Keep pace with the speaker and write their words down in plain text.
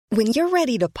When you're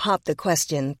ready to pop the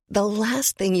question, the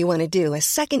last thing you want to do is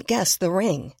second-guess the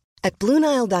ring. At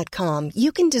BlueNile.com,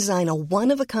 you can design a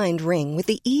one-of-a-kind ring with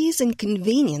the ease and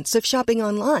convenience of shopping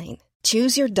online.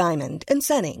 Choose your diamond and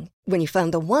setting. When you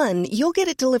find the one, you'll get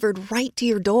it delivered right to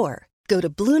your door. Go to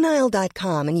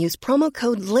BlueNile.com and use promo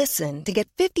code LISTEN to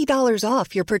get $50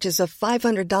 off your purchase of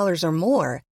 $500 or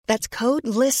more. That's code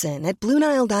LISTEN at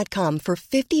BlueNile.com for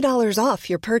 $50 off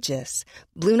your purchase.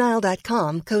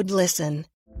 BlueNile.com, code LISTEN.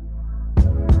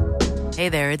 Hey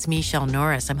there, it's Michelle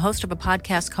Norris. I'm host of a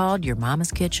podcast called Your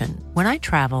Mama's Kitchen. When I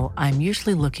travel, I'm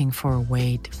usually looking for a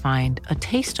way to find a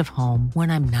taste of home when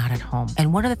I'm not at home.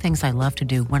 And one of the things I love to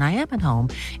do when I am at home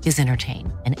is entertain.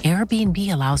 And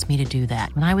Airbnb allows me to do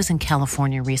that. When I was in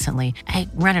California recently, I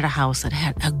rented a house that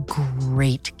had a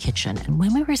great kitchen. And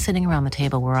when we were sitting around the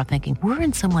table, we were all thinking, we're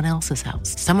in someone else's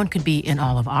house. Someone could be in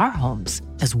all of our homes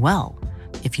as well.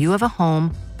 If you have a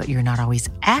home, but you're not always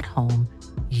at home,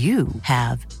 you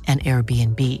have an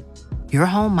Airbnb. Your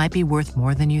home might be worth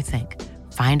more than you think.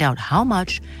 Find out how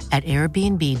much at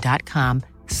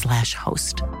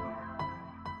airbnb.com/host.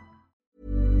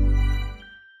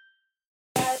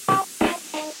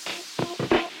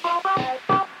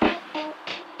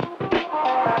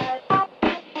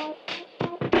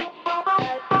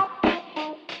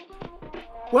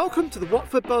 Welcome to the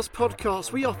Watford Buzz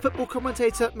podcast. We are football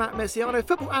commentator Matt Messiano,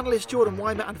 football analyst Jordan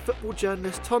Weimer and football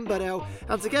journalist Tom Bedell.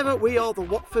 And together we are the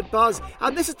Watford Buzz.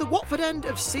 And this is the Watford end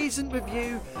of season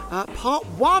review, part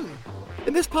one.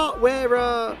 In this part we're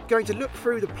going to look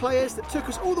through the players that took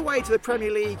us all the way to the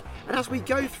Premier League. And as we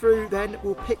go through then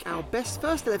we'll pick our best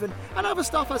first 11 and other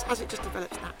stuff as it just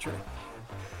develops naturally.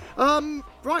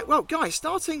 Right, well guys,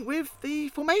 starting with the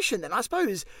formation then, I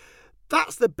suppose.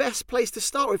 That's the best place to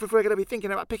start with if we're going to be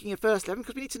thinking about picking a first 11,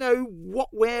 because we need to know what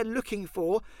we're looking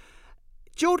for.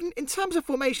 Jordan, in terms of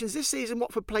formations, this season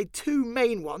Watford played two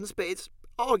main ones, but it's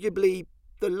arguably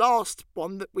the last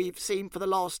one that we've seen for the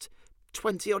last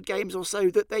 20-odd games or so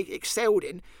that they excelled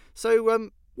in. So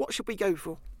what should we go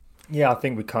for? Yeah, I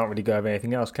think we can't really go with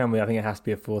anything else, can we? I think it has to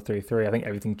be a 4-3-3. I think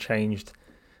everything changed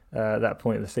at that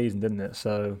point of the season, didn't it?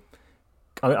 So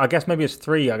I guess maybe it's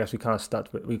three. I guess we kind of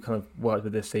worked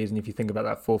with this season. If you think about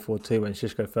that 4-4-2 when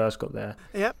Šeško first got there,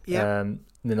 yeah. And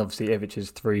then obviously Ivic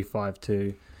is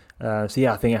 3-5-2. So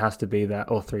yeah, I think it has to be that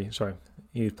or three. Sorry,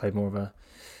 you played more of a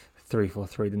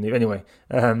 3-4-3 than you. Anyway,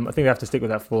 I think we have to stick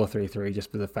with that 4-3-3 just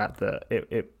for the fact that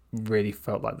it really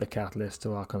felt like the catalyst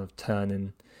to our kind of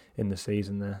turn in the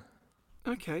season there.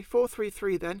 Okay,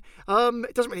 4-3-3 then.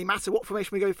 It doesn't really matter what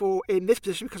formation we go for in this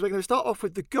position because we're going to start off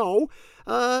with the goal.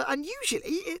 And usually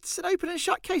it's an open and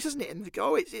shut case, isn't it? In the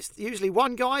goal, it's usually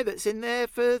one guy that's in there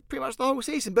for pretty much the whole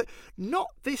season. But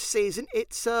not this season.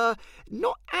 It's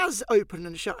not as open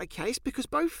and shut a case because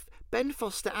both Ben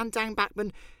Foster and Dan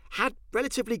Bachmann had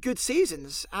relatively good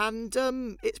seasons. And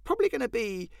it's probably going to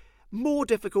be more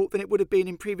difficult than it would have been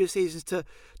in previous seasons to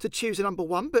choose a number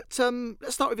one. But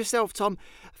let's start with yourself, Tom.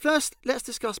 First, let's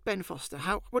discuss Ben Foster.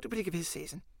 What did we think of his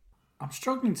season? I'm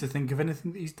struggling to think of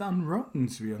anything that he's done wrong,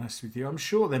 to be honest with you. I'm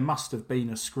sure there must have been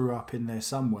a screw-up in there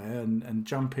somewhere, and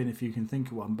jump in if you can think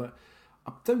of one, but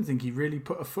I don't think he really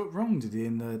put a foot wrong, did he,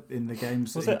 in the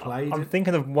games that he played? I'm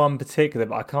thinking of one particular,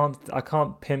 but I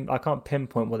can't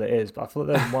pinpoint what it is, but I thought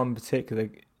there was one particular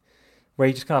where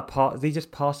he just did he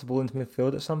just pass the ball into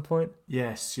midfield at some point?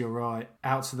 Yes, you're right.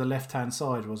 Out to the left-hand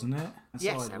side, wasn't it?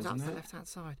 Yes, it was out to the left-hand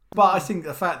side. But I think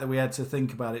the fact that we had to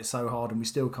think about it so hard and we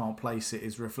still can't place it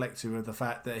is reflective of the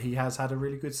fact that he has had a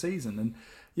really good season. And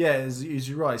yeah, as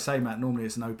you're right, say, Matt, normally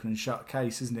it's an open and shut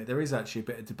case, isn't it? There is actually a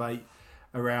bit of debate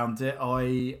around it.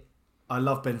 I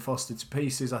love Ben Foster to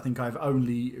pieces. I think I've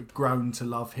only grown to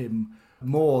love him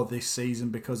more this season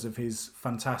because of his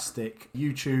fantastic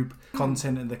YouTube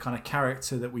content and the kind of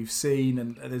character that we've seen,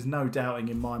 and there's no doubting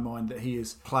in my mind that he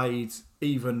has played,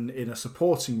 even in a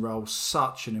supporting role,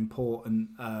 such an important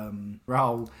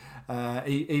role,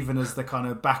 even as the kind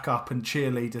of backup and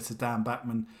cheerleader to Dan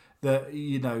Bachmann, that,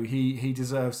 you know, he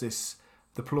deserves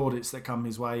the plaudits that come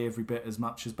his way every bit as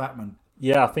much as Bachmann.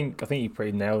 Yeah, I think you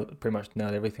pretty much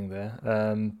nailed everything there.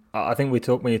 I think when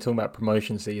you're talking about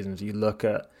promotion seasons, you look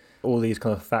at all these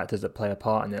kind of factors that play a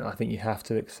part in it. I think you have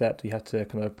to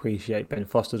kind of appreciate Ben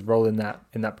Foster's role in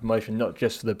that promotion, not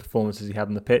just for the performances he had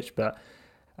on the pitch, but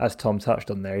as Tom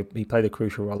touched on there, he played a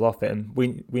crucial role off it, and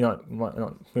we might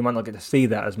not get to see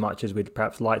that as much as we'd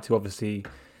perhaps like to. Obviously,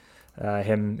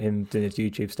 him doing his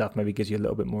YouTube stuff maybe gives you a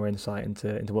little bit more insight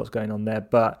into what's going on there,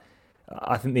 but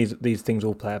I think these things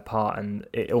all play a part, and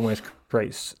it almost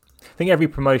creates I think every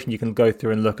promotion you can go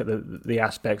through and look at the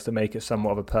aspects that make it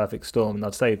somewhat of a perfect storm, and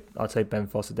I'd say Ben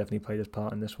Foster definitely played his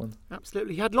part in this one.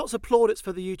 Absolutely, he had lots of plaudits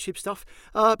for the YouTube stuff,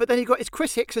 but then he got his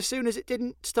critics as soon as it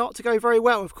didn't start to go very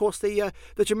well. Of course, the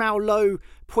Jamal Lowe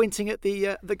pointing at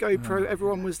the GoPro,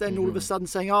 everyone was then all of a sudden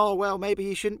saying, "Oh well, maybe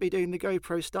he shouldn't be doing the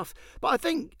GoPro stuff." But I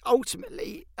think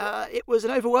ultimately it was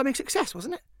an overwhelming success,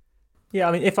 wasn't it? Yeah,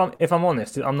 I mean, if I'm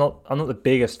honest, I'm not the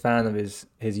biggest fan of his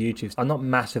YouTube. I'm not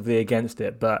massively against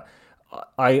it, but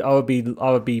I would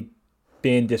be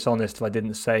being dishonest if I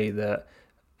didn't say that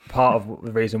part of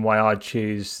the reason why I'd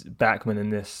choose Bachmann in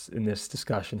this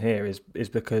discussion here is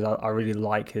because I really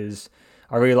like his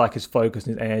focus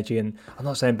and his energy. And I'm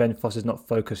not saying Ben Foster's not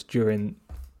focused during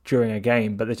a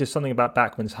game, but there's just something about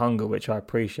Bachmann's hunger which I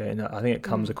appreciate, and I think it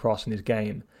comes across in his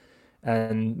game.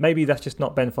 And maybe that's just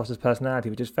not Ben Foster's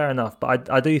personality, which is fair enough. But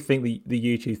I do think the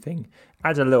YouTube thing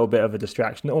adds a little bit of a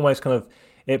distraction. Almost kind of,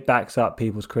 it backs up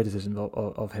people's criticism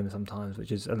of him sometimes,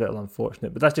 which is a little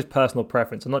unfortunate. But that's just personal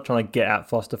preference. I'm not trying to get at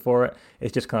Foster for it.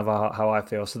 It's just kind of how I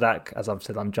feel. So that, as I've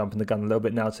said, I'm jumping the gun a little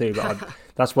bit now too. But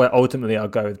that's where ultimately I'll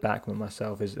go with Bachmann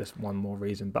myself, is just one more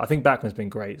reason. But I think Bachmann's been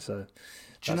great. So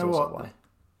do you know what?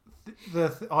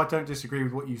 I don't disagree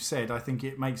with what you've said. I think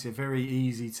it makes it very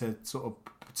easy to sort of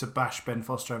to bash Ben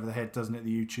Foster over the head, doesn't it?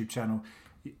 The YouTube channel.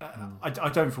 I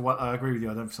don't, for what I agree with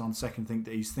you. I don't, for on second, think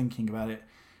that he's thinking about it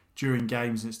during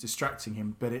games and it's distracting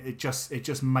him. But it just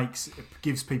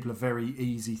gives people a very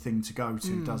easy thing to go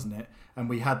to, doesn't it? And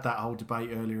we had that whole debate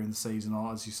earlier in the season,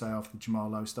 or as you say, after the Jamal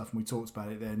Lowe stuff, and we talked about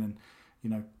it then.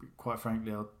 And quite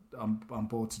frankly, I'm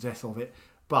bored to death of it.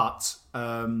 But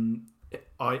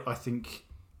I think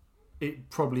it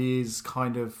probably is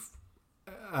kind of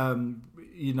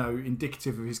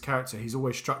indicative of his character. He's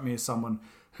always struck me as someone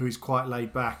who is quite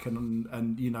laid back,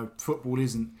 and football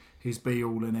isn't his be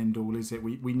all and end all, is it?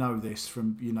 We know this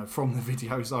from the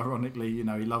videos. Ironically,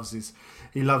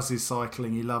 he loves his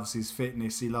cycling, he loves his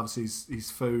fitness, he loves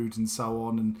his food and so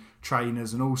on, and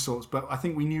trainers and all sorts. But I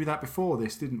think we knew that before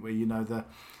this, didn't we?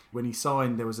 When he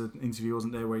signed, there was an interview,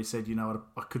 wasn't there, where he said,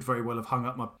 I could very well have hung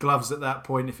up my gloves at that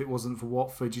point if it wasn't for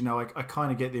Watford. I kind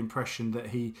of get the impression that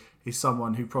he is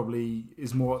someone who probably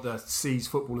is more at the sees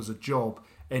football as a job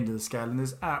end of the scale, and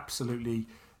there's absolutely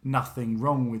nothing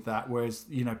wrong with that. Whereas,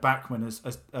 Bachmann,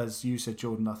 as you said,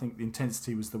 Jordan, I think the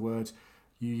intensity was the word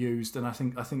you used, and I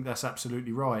think that's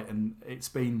absolutely right. And it's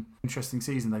been an interesting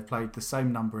season. They've played the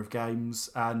same number of games,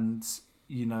 and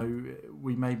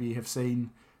we maybe have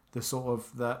seen the sort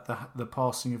of the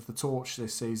passing of the torch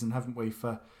this season, haven't we,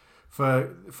 for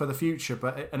the future?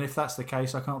 And if that's the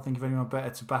case, I can't think of anyone better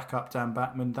to back up Dan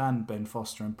Bachmann than Ben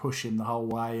Foster and push him the whole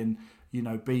way, and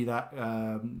be that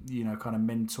kind of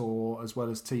mentor as well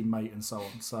as teammate and so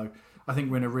on. So I think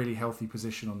we're in a really healthy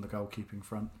position on the goalkeeping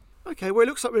front. Okay, well, it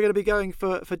looks like we're going to be going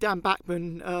for Dan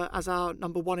Bachmann as our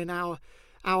number one in our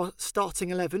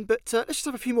starting 11. But let's just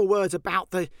have a few more words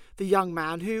about the young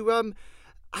man who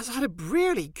has had a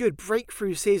really good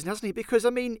breakthrough season, hasn't he? Because, I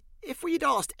mean, if we'd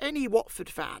asked any Watford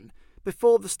fan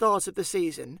before the start of the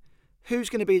season who's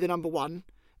going to be the number one,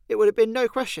 it would have been no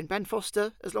question Ben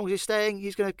Foster. As long as he's staying,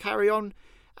 he's going to carry on.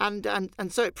 And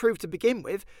so it proved to begin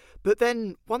with. But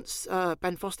then once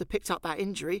Ben Foster picked up that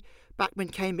injury, Bachmann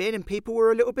came in and people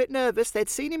were a little bit nervous. They'd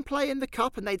seen him play in the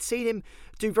Cup and they'd seen him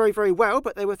do very, very well.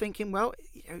 But they were thinking, well,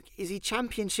 is he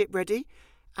championship ready?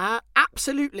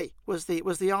 Absolutely was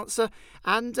the answer,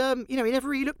 and he never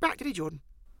really looked back, did he, Jordan?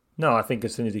 No, I think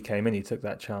as soon as he came in, he took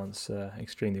that chance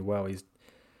extremely well.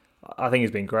 I think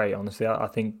he's been great, honestly. I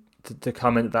think to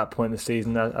come in at that point in the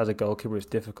season as a goalkeeper is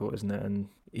difficult, isn't it? And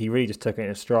he really just took it in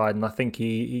his stride, and I think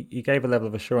he gave a level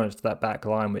of assurance to that back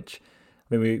line, which,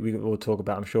 I mean, we will talk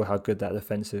about, I'm sure, how good that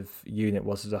defensive unit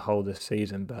was as a whole this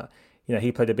season, but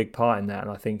he played a big part in that,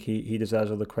 and I think he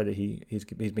deserves all the credit he's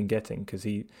been getting, because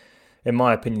in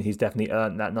my opinion, he's definitely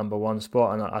earned that number one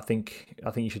spot, and I think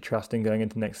you should trust him going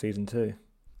into next season too.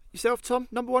 Yourself, Tom,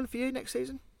 number one for you next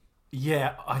season?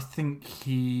 Yeah, I think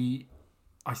he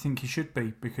should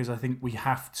be, because I think we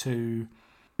have to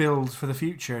build for the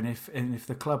future, and if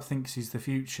the club thinks he's the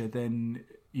future, then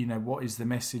what is the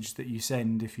message that you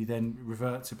send if you then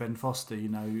revert to Ben Foster?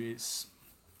 It's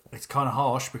kind of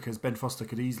harsh, because Ben Foster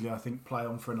could easily, I think, play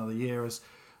on for another year as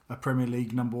a Premier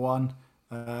League number one.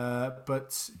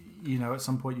 But at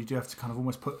some point you do have to kind of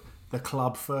almost put the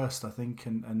club first, I think,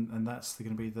 and that's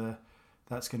going to be the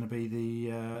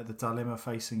dilemma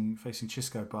facing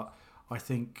Xisco. But I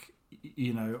think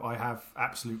I have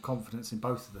absolute confidence in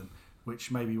both of them,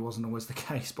 which maybe wasn't always the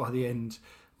case by the end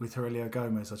with Aurelio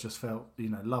Gomez. I just felt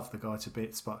loved the guy to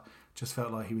bits, but just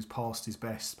felt like he was past his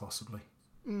best possibly.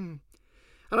 And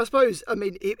I suppose, I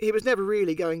mean, he was never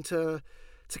really going to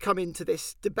to come into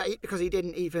this debate because he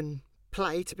didn't even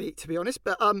play, to be honest.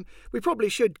 But we probably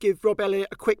should give Rob Elliott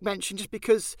a quick mention just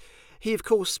because he, of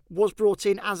course, was brought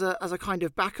in as a kind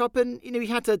of backup, and he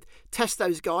had to test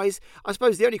those guys. I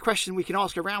suppose the only question we can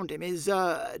ask around him is,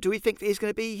 do we think that he's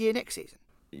going to be here next season?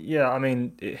 Yeah, I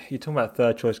mean, you're talking about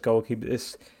third choice goalkeeper.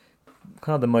 It's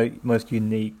kind of the most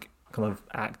unique kind of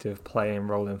active playing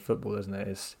role in football, isn't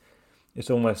it? It's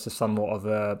almost a somewhat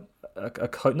of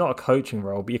not a coaching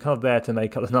role, but you're kind of there to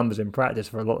make up the numbers in practice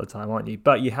for a lot of the time, aren't you?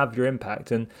 But you have your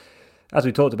impact, and as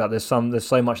we talked about, there's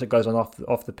so much that goes on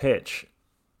off the pitch.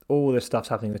 All this stuff's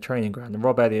happening in the training ground, and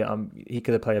Rob Elliott, he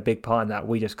could have played a big part in that.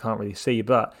 We just can't really see.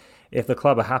 But if the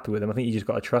club are happy with him, I think you just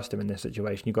got to trust him in this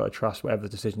situation. You've got to trust whatever the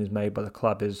decision is made by the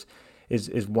club is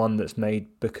one that's made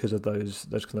because of those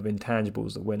kind of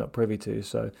intangibles that we're not privy to.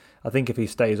 So I think if he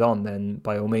stays on, then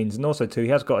by all means, and also too, he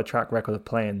has got a track record of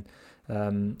playing,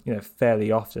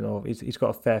 fairly often, or he's got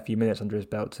a fair few minutes under his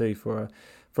belt too for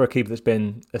a keeper that's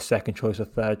been a second choice or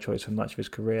third choice for much of his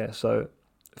career. So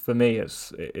for me,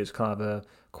 it's kind of a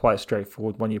quite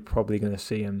straightforward one. You're probably going to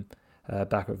see him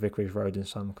back at Vicarage Road in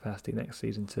some capacity next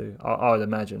season too, I would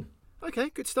imagine.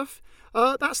 Okay, good stuff.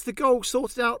 That's the goal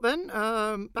sorted out then.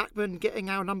 Backman getting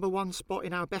our number one spot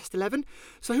in our best 11.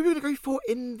 So who are we going to go for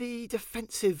in the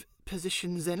defensive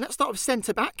positions then? Let's start with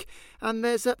centre-back. And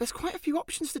there's quite a few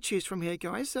options to choose from here,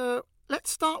 guys.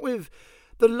 Let's start with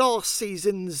the last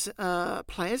season's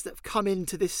players that have come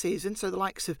into this season. So the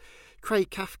likes of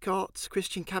Craig Cathcart,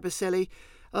 Christian Kabasele.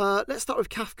 Let's start with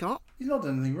Cathcart. He's not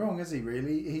done anything wrong, has he,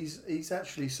 really? He's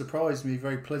actually surprised me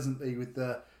very pleasantly with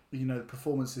the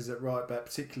performances at right back,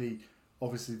 particularly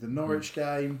obviously the Norwich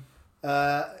game.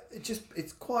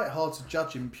 It's quite hard to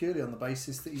judge him purely on the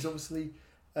basis that he's obviously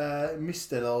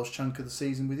missed a large chunk of the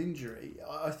season with injury.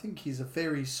 I think he's a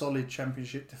very solid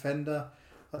Championship defender.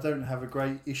 I don't have a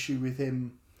great issue with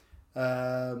him,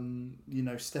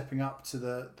 stepping up to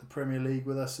the Premier League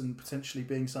with us and potentially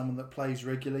being someone that plays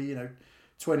regularly.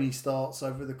 20 starts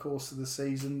over the course of the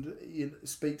season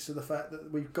speaks to the fact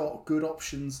that we've got good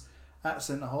options at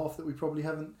centre half that we probably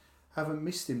haven't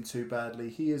missed him too badly.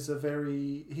 He's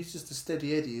just a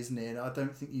steady Eddie, isn't he? And I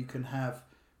don't think you can have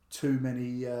too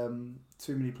many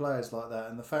players like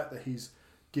that. And the fact that he's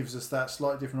gives us that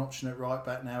slightly different option at right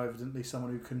back now, evidently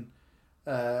someone who can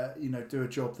do a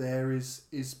job there is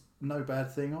no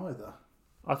bad thing either.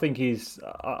 I think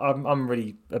I'm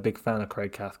really a big fan of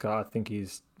Craig Cathcart. I think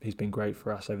he's been great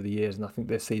for us over the years, and I think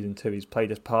this season too he's played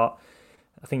his part.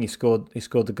 I think he scored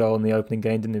the goal in the opening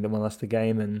game, didn't he? That won us the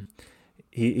game, and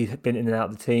he's been in and out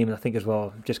of the team. And I think as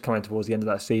well, just coming towards the end of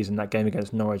that season, that game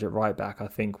against Norwich at right back, I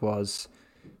think was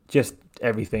just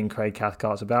everything Craig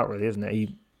Cathcart's about, really, isn't it?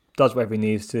 He does whatever he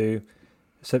needs to.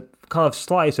 So kind of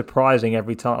slightly surprising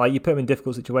every time. Like, you put him in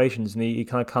difficult situations and he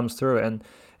kind of comes through it. And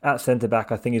at centre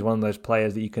back, I think he's one of those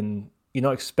players that you're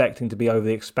not expecting to be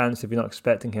overly expansive. You're not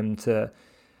expecting him to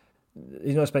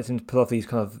pull off these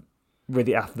kind of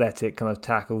really athletic kind of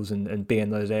tackles and be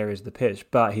in those areas of the pitch.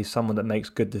 But he's someone that makes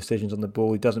good decisions on the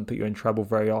ball. He doesn't put you in trouble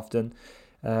very often.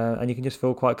 And you can just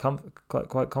feel quite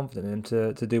confident in him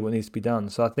to do what needs to be done.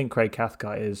 So I think Craig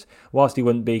Cathcart is, whilst he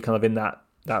wouldn't be kind of in that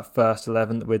first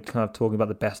 11 that we're kind of talking about,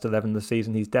 the best 11 of the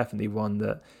season, he's definitely one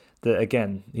that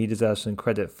again, he deserves some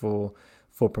credit for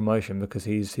promotion, because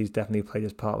he's definitely played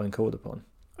his part when called upon.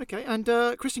 Okay, and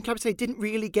Christian Kabasele didn't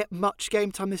really get much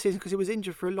game time this season because he was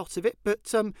injured for a lot of it.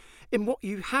 But in what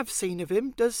you have seen of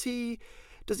him, does he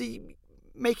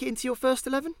make it into your first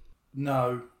 11?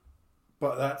 No,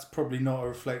 but that's probably not a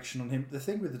reflection on him. The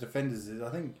thing with the defenders is,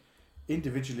 I think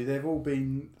individually they've all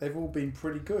been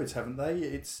pretty good, haven't they?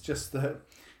 It's just that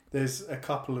there's a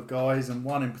couple of guys, and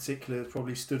one in particular that's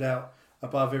probably stood out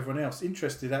above everyone else.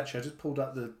 Interested, actually, I just pulled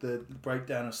up the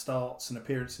breakdown of starts and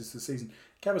appearances this season.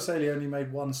 Kabasele only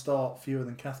made one start fewer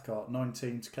than Cathcart,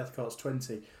 19 to Cathcart's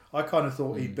 20. I kind of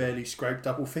thought he'd barely scraped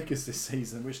double figures this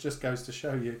season, which just goes to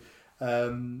show you, how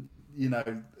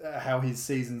his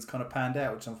season's kind of panned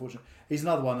out, which is unfortunate. He's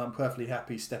another one that I'm perfectly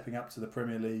happy stepping up to the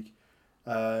Premier League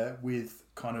with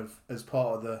kind of as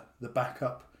part of the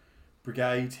backup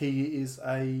brigade. He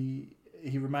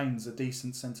remains a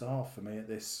decent centre half for me at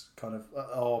this kind of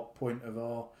our point of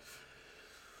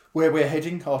where we're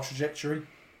heading, our trajectory.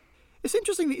 It's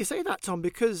interesting that you say that, Tom,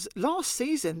 because last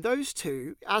season those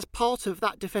two, as part of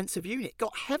that defensive unit,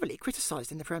 got heavily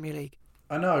criticised in the Premier League.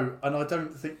 I know, and I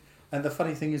don't think. And the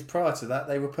funny thing is, prior to that,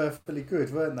 they were perfectly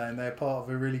good, weren't they? And they're part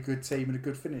of a really good team and a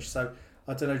good finish. So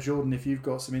I don't know, Jordan, if you've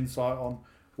got some insight on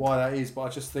why that is, but I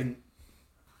just think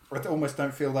I almost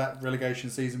don't feel that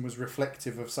relegation season was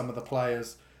reflective of some of the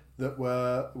players that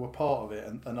were part of it,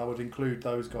 and I would include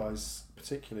those guys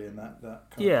particularly in that kind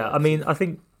yeah, of I mean, I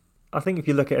think I think if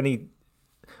you look at any,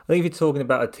 I think if you're talking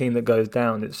about a team that goes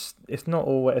down, it's not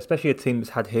always, especially a team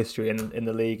that's had history in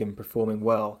the league and performing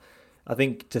well. I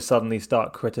think to suddenly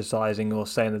start criticising or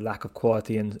saying the lack of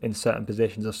quality in certain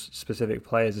positions or specific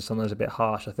players is sometimes a bit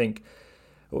harsh. I think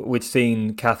we'd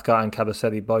seen Cathcart and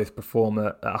Kabasele both perform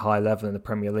at a high level in the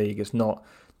Premier League. It's not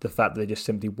the fact that they just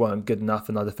simply weren't good enough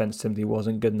and our defence simply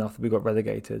wasn't good enough that we got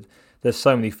relegated. There's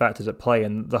so many factors at play,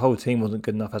 and the whole team wasn't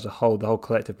good enough as a whole. The whole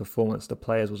collective performance, the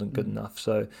players wasn't good enough.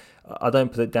 So I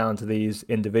don't put it down to these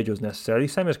individuals necessarily.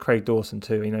 Same as Craig Dawson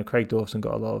too. You know, Craig Dawson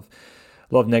got a lot of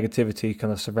negativity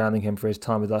kind of surrounding him for his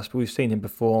time with us, but we've seen him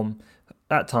perform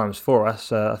at times for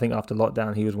us. I think after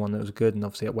lockdown he was one that was good, and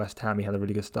obviously at West Ham he had a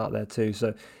really good start there too. So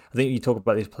I think you talk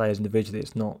about these players individually,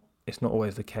 it's not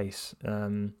always the case.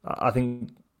 I think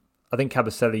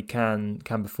Kabasele can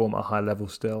perform at a high level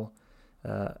still.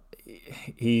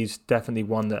 He's definitely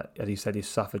one that, as he said, he's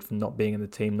suffered from not being in the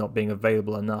team, not being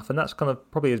available enough, and that's kind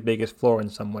of probably his biggest flaw in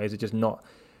some ways. It's just not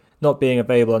being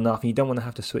available enough, and you don't want to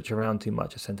have to switch around too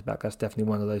much at centre back. That's definitely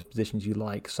one of those positions you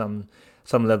like, some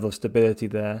level of stability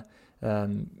there,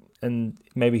 and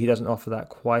maybe he doesn't offer that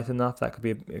quite enough. That could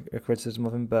be a criticism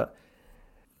of him, but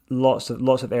lots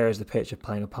of areas of the pitch are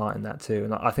playing a part in that too,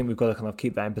 and I think we've got to kind of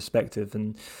keep that in perspective.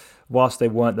 And whilst they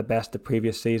weren't the best the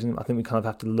previous season, I think we kind of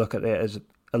have to look at it as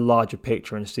a larger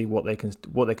picture and see what they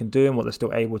can do and what they're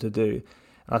still able to do.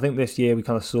 And I think this year we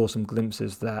kind of saw some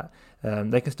glimpses that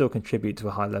they can still contribute to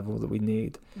a high level that we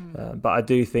need. But I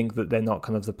do think that they're not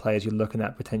kind of the players you're looking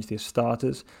at potentially as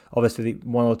starters. Obviously,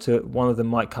 one of them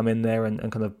might come in there and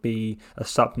kind of be a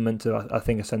supplement to, I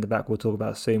think, a centre-back we'll talk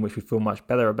about soon, which we feel much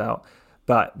better about.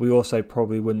 But we also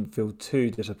probably wouldn't feel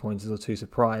too disappointed or too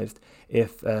surprised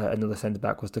if another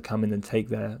centre-back was to come in and take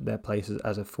their places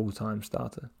as a full-time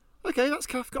starter. Okay, that's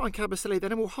Cathcart and Kabasele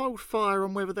then, and we'll hold fire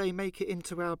on whether they make it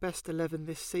into our best 11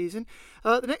 this season.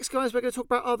 The next guys we're going to talk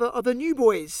about are the new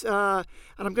boys, and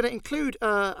I'm going to include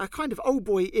a kind of old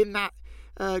boy in that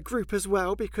group as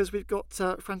well, because we've got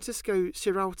Francisco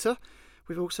Ciralta,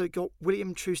 we've also got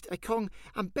William Troost-Ekong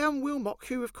and Ben Wilmot,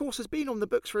 who of course has been on the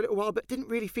books for a little while but didn't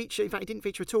really feature. In fact, he didn't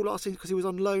feature at all last season because he was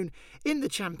on loan in the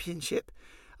Championship.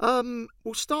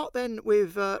 We'll start then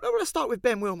with let's start with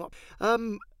Ben Wilmot.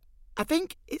 I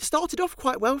think it started off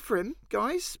quite well for him,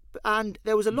 guys, and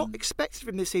there was a lot expected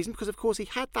from this season because, of course, he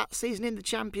had that season in the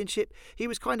Championship. He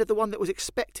was kind of the one that was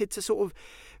expected to sort of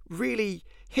really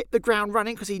hit the ground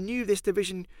running because he knew this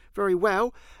division very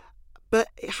well. But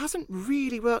it hasn't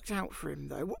really worked out for him,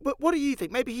 though. But what do you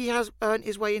think? Maybe he has earned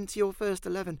his way into your first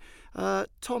 11. Tom,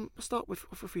 I'll start with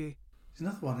you. There's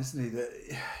another one, isn't he, that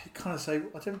you kind of say,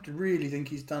 I don't really think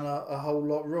he's done a whole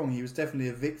lot wrong. He was definitely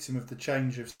a victim of the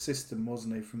change of system,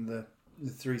 wasn't he, from the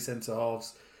three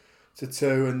centre-halves to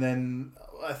two. And then,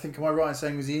 I think, am I right in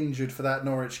saying, was he injured for that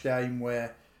Norwich game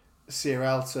where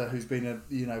Ciralta, who's been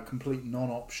a complete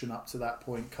non-option up to that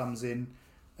point, comes in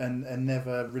and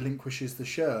never relinquishes the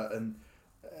shirt. And,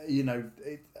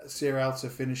 Ciralta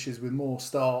finishes with more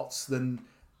starts than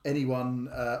any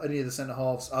of the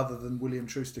centre-halves other than William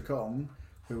Troost-Ekong,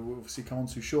 who we'll obviously come on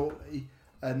to shortly.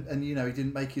 And he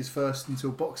didn't make his first until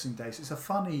Boxing Day. So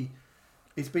I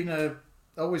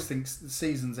always think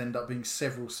seasons end up being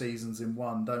several seasons in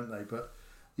one, don't they? But,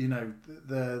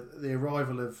 the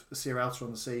arrival of Ciralta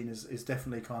on the scene is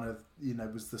definitely kind of,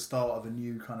 was the start of a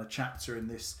new kind of chapter in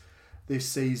this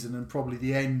season, and probably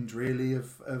the end really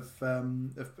of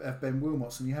Ben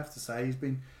Wilmot. And you have to say he's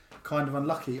been kind of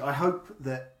unlucky. I hope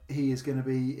that he is going to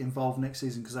be involved next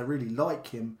season because I really like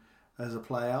him as a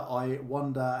player. I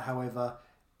wonder, however,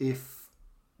 if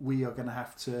we are going to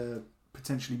have to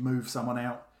potentially move someone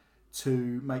out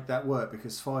to make that work,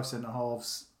 because 5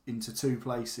 centre-halves into 2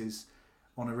 places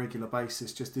on a regular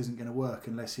basis just isn't going to work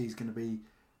unless he's going to be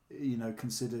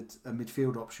considered a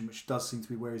midfield option, which does seem to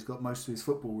be where he's got most of his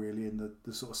football really in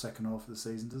the sort of second half of the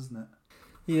season, doesn't it?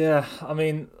 Yeah, I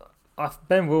mean,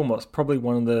 Ben Wilmot's probably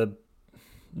one of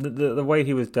the way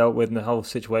he was dealt with in the whole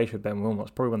situation with Ben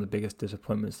Wilmot's probably one of the biggest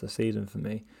disappointments of the season for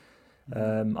me.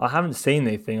 I haven't seen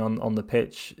anything on the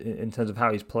pitch in terms of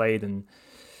how he's played and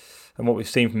what we've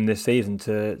seen from this season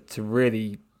to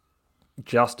really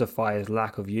justify his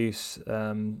lack of use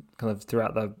kind of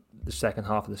throughout the second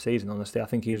half of the season. Honestly, I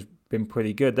think he's been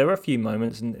pretty good. There were a few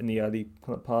moments in the early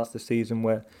kind of parts of the season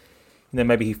where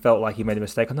maybe he felt like he made a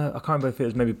mistake. I can't remember if it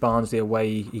was maybe Barnsley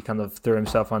away. He kind of threw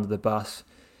himself under the bus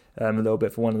a little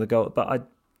bit for one of the goals. But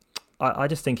I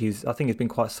just think he's been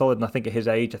quite solid. And I think at his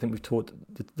age, I think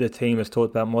the team has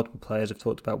talked about, multiple players have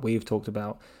talked about, we've talked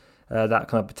about that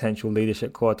kind of potential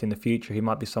leadership quality in the future. He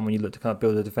might be someone you look to kind of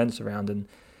build a defence around. And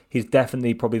he's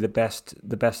definitely probably the best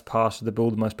passer of the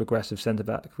ball, the most progressive centre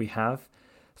back we have.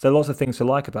 So lots of things to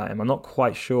like about him. I'm not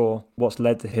quite sure what's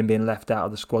led to him being left out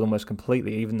of the squad almost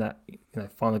completely. Even that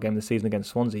final game of the season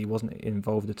against Swansea, he wasn't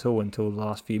involved at all until the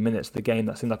last few minutes of the game.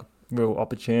 That seemed like a real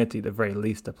opportunity, at the very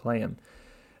least, to play him.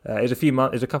 It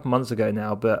was a couple of months ago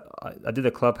now, but I did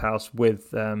a Clubhouse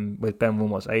with Ben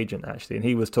Wilmot's agent actually, and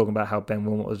he was talking about how Ben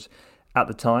Wilmot was, at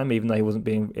the time, even though he wasn't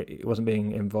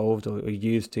being involved or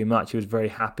used too much, he was very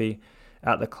happy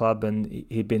at the club, and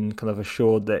he'd been kind of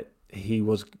assured that he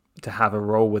was to have a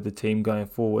role with the team going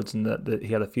forwards and that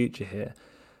he had a future here.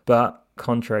 But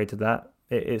contrary to that,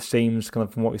 it seems kind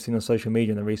of from what we've seen on social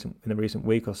media in the recent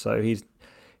week or so, he's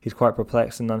quite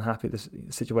perplexed and unhappy with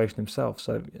the situation himself.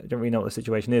 So I don't really know what the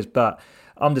situation is, but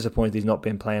I'm disappointed he's not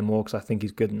been playing more because I think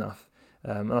he's good enough.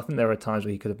 And I think there are times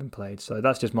where he could have been played. So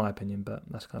that's just my opinion, but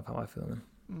that's kind of how I feel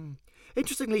then.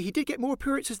 Interestingly, he did get more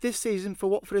appearances this season for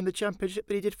Watford in the Championship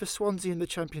than he did for Swansea in the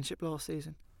Championship last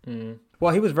season.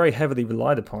 Well, he was very heavily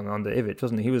relied upon under Ivic,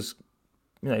 wasn't he? He was,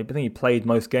 I think he played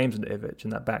most games under Ivic in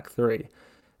that back three.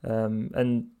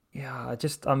 And yeah,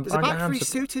 does a back three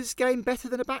suit his game better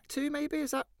than a back two? Maybe is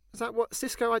that what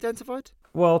Xisco identified?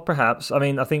 Well, perhaps. I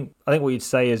mean, I think what you'd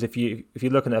say is if you're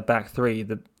looking at a back three,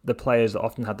 the players that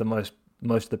often had the most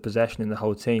of the possession in the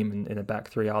whole team in a back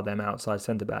three are them outside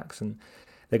centre backs, and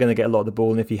they're going to get a lot of the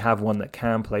ball. And if you have one that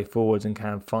can play forwards and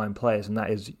can find players, and that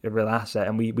is a real asset.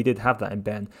 And we did have that in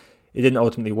Ben. It didn't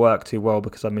ultimately work too well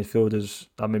because our midfielders,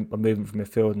 our movement from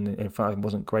midfield and in front of him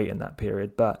wasn't great in that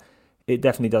period. But it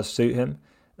definitely does suit him.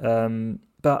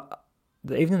 But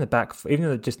even in the back,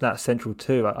 even in just that central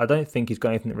two, I don't think he's got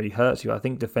anything that really hurts you. I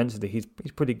think defensively he's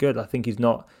pretty good. I think he's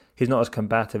not as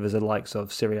combative as the likes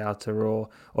of Siriauta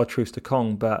or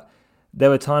Troost-Ekong, but there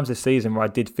were times this season where I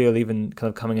did feel, even kind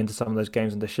of coming into some of those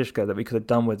games under Shishko, that we could have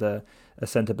done with a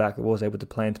centre-back that was able to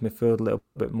play into midfield a little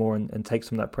bit more and take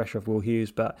some of that pressure off Will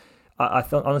Hughes. But I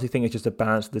honestly think it's just a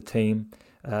balance of the team,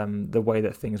 the way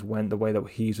that things went, the way that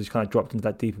Hughes was kind of dropped into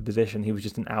that deeper position. He was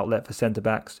just an outlet for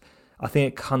centre-backs. I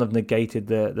think it kind of negated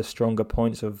the stronger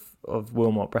points of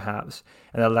Wilmot, perhaps,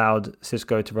 and allowed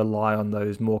Xisco to rely on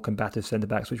those more combative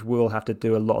centre-backs, which will have to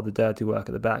do a lot of the dirty work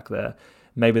at the back there.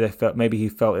 Maybe he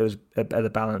felt it was a better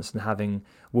balance than having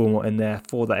Wilmot in there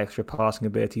for that extra passing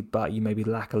ability, but you maybe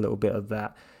lack a little bit of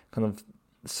that kind of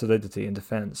solidity in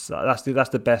defence. That's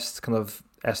the best kind of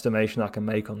estimation I can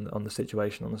make on the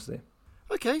situation, honestly.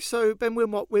 Okay, so Ben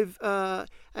Wilmot with a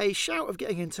shout of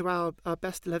getting into our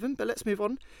best 11, but let's move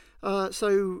on.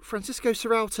 So Francisco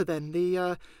Siriauta then,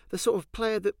 the sort of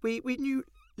player that we knew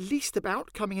least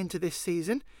about coming into this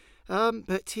season,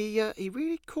 but he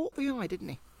really caught the eye, didn't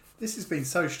he? This has been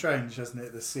so strange, hasn't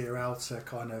it, the Siriauta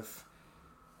kind of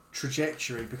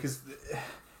trajectory, because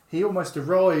he almost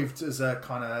arrived as a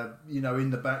kind of, in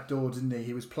the back door, didn't he?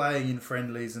 He was playing in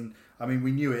friendlies, and I mean,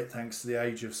 we knew it thanks to the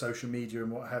age of social media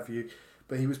and what have you,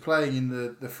 but he was playing in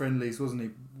the friendlies, wasn't he,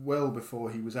 well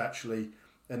before he was actually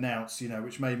announced,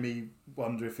 which made me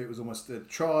wonder if it was almost a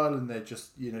trial and they're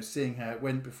just, seeing how it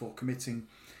went before committing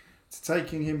to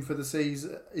taking him for the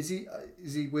season. Is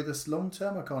he with us long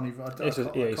term? I can't even.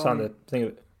 He signed a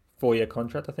 4-year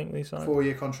contract. I think he signed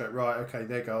 4-year contract. Right. Okay.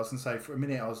 There you go. I was going to say, for a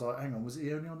minute I was like, hang on, was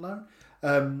he only on loan?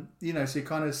 So he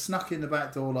kind of snuck in the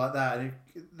back door like that, and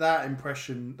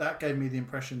that gave me the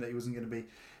impression that he wasn't going to be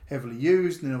heavily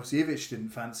used. And then obviously Ivic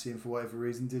didn't fancy him for whatever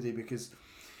reason, did he? Because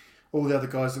all the other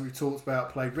guys that we talked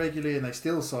about played regularly, and they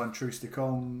still signed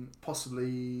Troost-Ekong,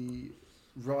 possibly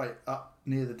right up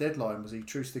near the deadline. Was he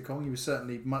Troost-Ekong? He was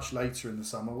certainly much later in the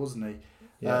summer, wasn't he?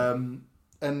 Yeah.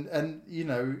 And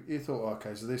you thought,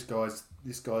 okay, so this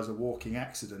guy's a walking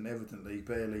accident, evidently.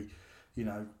 Barely,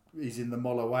 he's in the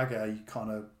Molawage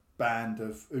kind of band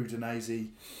of Udinese,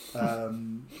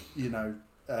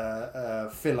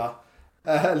 filler.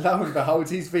 Lo and behold,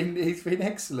 he's been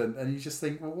excellent, and you just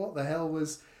think, well, what the hell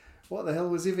was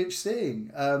Ivic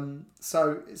seeing?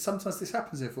 So sometimes this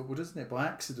happens in football, doesn't it? By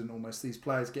accident, almost, these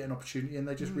players get an opportunity and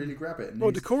they just really grab it.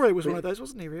 And Decore was one of those,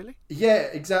 wasn't he? Really? Yeah,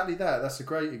 exactly that. That's a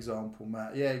great example,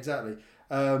 Matt. Yeah, exactly.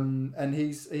 And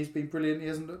he's been brilliant. He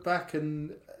hasn't looked back,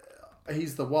 and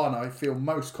he's the one I feel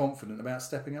most confident about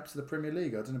stepping up to the Premier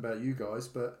League. I don't know about you guys,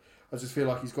 but I just feel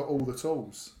like he's got all the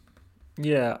tools.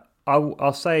 Yeah,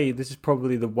 I'll say this is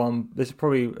probably the one. This is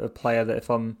probably a player that if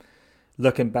I'm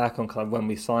looking back on kind of when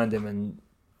we signed him, and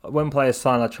when players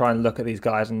sign, I try and look at these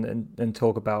guys and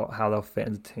talk about how they'll fit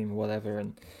in the team or whatever,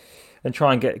 and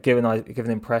try and give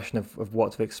an impression of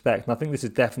what to expect. And I think this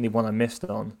is definitely one I missed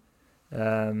on.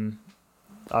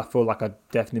 I feel like I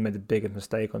definitely made the biggest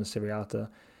mistake on Siriauta,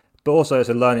 but also it's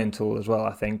a learning tool as well.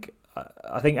 I think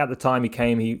I think at the time he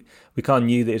came, we kind of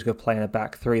knew that he was going to play in a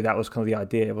back three. That was kind of the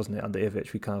idea, wasn't it? Under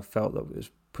Ivic, we kind of felt that it was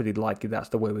pretty likely that's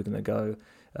the way we're going to go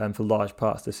for large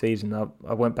parts of the season.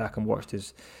 I went back and watched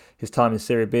his time in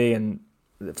Serie B and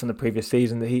from the previous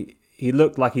season that he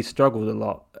looked like he struggled a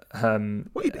lot. Well,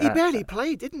 he barely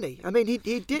played, didn't he? I mean, he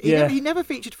did. He never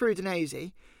featured for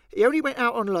Udinese. He only went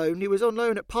out on loan. He was on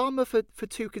loan at Parma for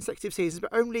 2 consecutive seasons,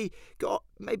 but only got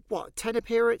maybe 10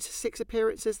 appearances, 6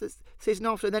 appearances the season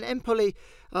after. And then Empoli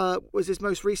was his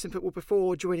most recent football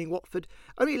before joining Watford.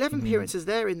 Only 11 appearances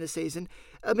there in the season.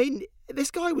 I mean, this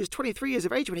guy was 23 years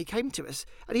of age when he came to us,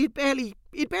 and he'd barely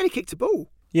kicked a ball.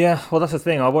 Yeah, well, that's the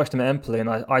thing. I watched him at Empoli, and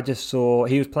I just saw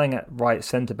he was playing at right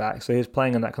centre back, so he was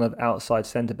playing in that kind of outside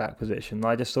centre back position.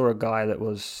 I just saw a guy that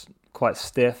was quite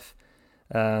stiff.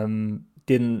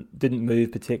 Didn't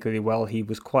move particularly well. He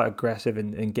was quite aggressive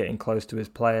in getting close to his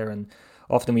player, and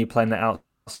often when you play in that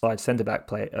outside centre back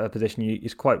position,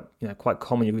 it's quite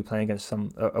common you'll be playing against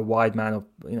a wide man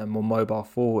or more mobile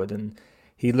forward, and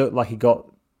he looked like he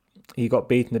got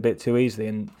beaten a bit too easily.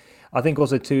 And I think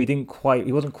also too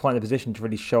he wasn't quite in a position to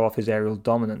really show off his aerial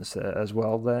dominance as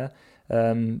well there.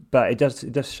 But it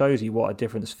just shows you what a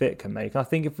difference fit can make. And I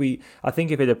think if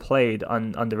it had played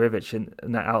under Ivic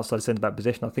in that outside centre back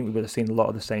position, I think we would have seen a lot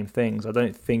of the same things. I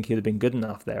don't think he'd have been good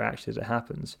enough there actually as it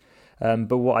happens.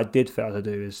 But what I did fail to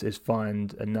do is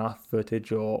find enough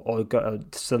footage or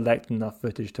select enough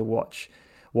footage to watch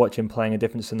him playing a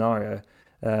different scenario,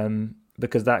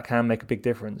 because that can make a big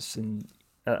difference. And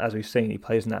as we've seen, he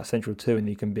plays in that central two, and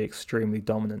he can be extremely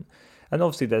dominant. And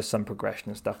obviously there's some progression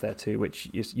and stuff there too, which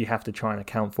you have to try and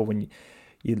account for when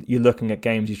you're looking at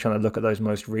games. You're trying to look at those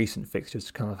most recent fixtures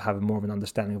to kind of have more of an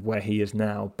understanding of where he is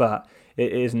now. But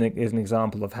it is an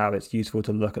example of how it's useful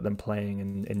to look at them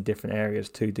playing in different areas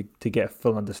too, to get a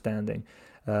full understanding.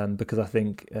 Because I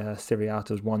think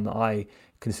Siriato is one that I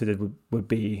considered would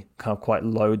be kind of quite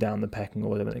low down the pecking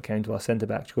order when it came to our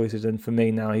centre-back choices. And for me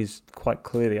now, he's quite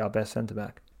clearly our best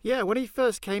centre-back. Yeah, when he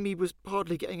first came, he was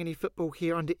hardly getting any football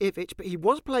here under Ivic, but he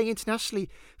was playing internationally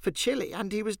for Chile,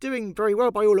 and he was doing very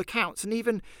well by all accounts. And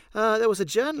even there was a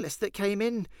journalist that came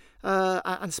in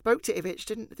and spoke to Ivic,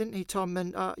 didn't he, Tom?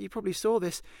 And you probably saw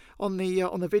this on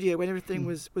the video when everything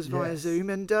was via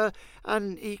Zoom,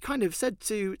 and he kind of said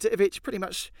to Ivic pretty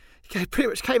much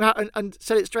came out and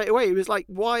said it straight away. He was like,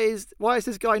 "Why is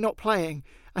this guy not playing?"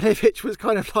 And Ivic was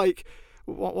kind of like,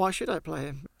 "Why should I play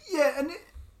him?" Yeah, and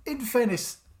in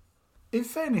fairness to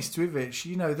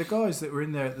Ivic, the guys that were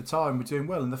in there at the time were doing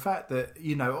well, and the fact that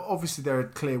obviously there are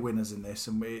clear winners in this,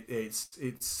 and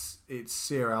it's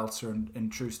Sierra Alta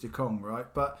and Truce de Kong, right?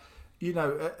 But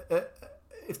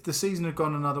if the season had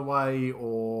gone another way,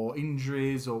 or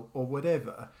injuries, or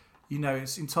whatever,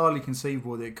 it's entirely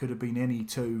conceivable that it could have been any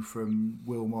two from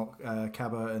Wilmot,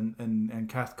 Cabot, and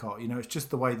Cathcart. It's just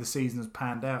the way the season has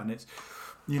panned out, and it's.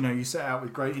 You set out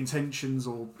with great intentions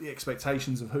or the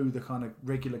expectations of who the kind of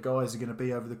regular guys are going to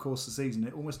be over the course of the season.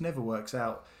 It almost never works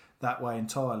out that way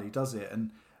entirely, does it? And,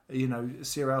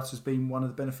 Sierra Alta has been one of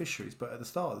the beneficiaries. But at the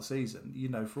start of the season,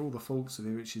 for all the faults of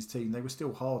Ivic's team, they were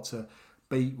still hard to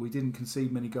beat. We didn't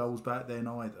concede many goals back then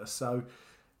either. So,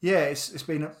 yeah, it's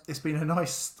been a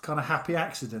nice kind of happy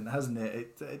accident, hasn't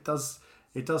it? It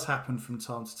does happen from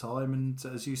time to time. And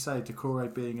as you say, Decore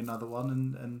being another one,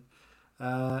 and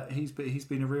he's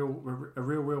been a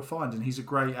real find, and he's a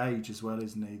great age as well,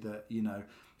 isn't he? That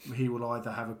he will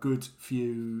either have a good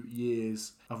few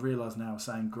years. I've realised now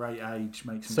saying great age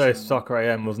makes him. So Soccer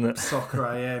AM, wasn't it? Soccer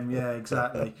AM, yeah,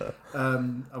 exactly.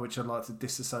 Which I'd like to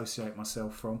disassociate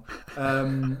myself from.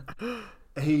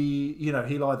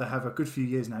 He'll either have a good few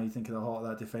years now. You think of the heart of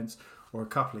that defence, or a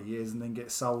couple of years, and then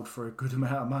get sold for a good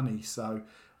amount of money. So.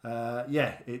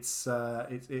 It's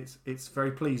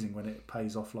very pleasing when it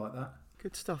pays off like that.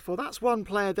 Good stuff. Well, that's one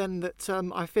player then that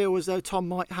I feel as though Tom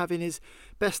might have in his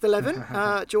best 11.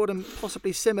 Jordan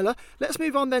possibly similar. Let's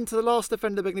move on then to the last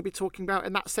defender we're going to be talking about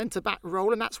in that centre-back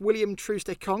role, and that's William Truce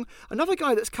de Kong. Another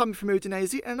guy that's come from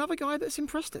Udinese, and another guy that's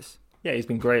impressed us. Yeah, he's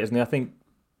been great, hasn't he? I think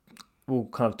we'll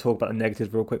kind of talk about the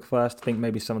negatives real quick first. I think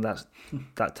maybe some of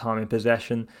that time in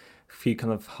possession, a few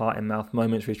kind of heart-in-mouth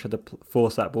moments where he tried to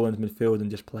force that ball into midfield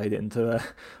and just played it into an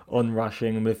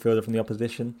on-rushing midfielder from the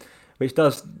opposition, which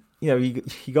does... you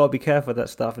got to be careful with that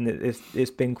stuff, and it's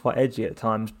been quite edgy at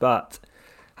times. But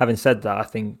having said that, I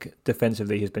think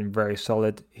defensively he's been very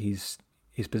solid. His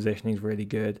positioning is really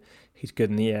good. He's good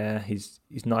in the air. He's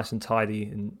nice and tidy,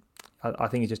 and I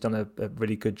think he's just done a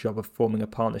really good job of forming a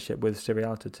partnership with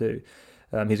Sirialta too.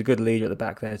 He's a good leader at the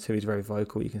back there too. He's very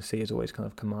vocal. You can see he's always kind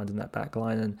of commanding that back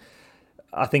line, and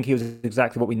I think he was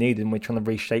exactly what we needed, and we're trying to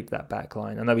reshape that back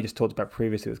line. I know we just talked about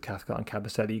previously with Cathcart and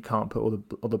Cabasetta. You can't put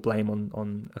all the blame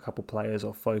on a couple of players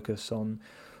or focus on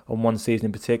one season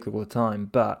in particular all the time,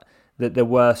 but that there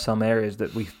were some areas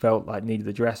that we felt like needed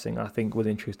addressing. I think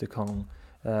within Troost Ekong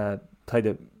played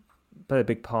a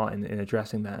big part in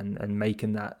addressing that and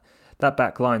making that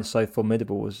back line so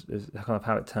formidable is kind of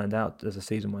how it turned out as the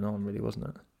season went on, really, wasn't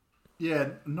it? Yeah,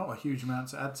 not a huge amount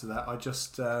to add to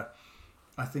that.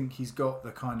 I think he's got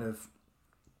the kind of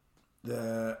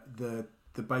the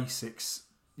basics,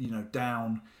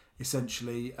 down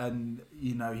essentially, and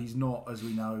he's not, as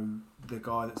we know, the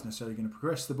guy that's necessarily going to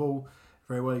progress the ball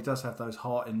very well. He does have those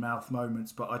heart in mouth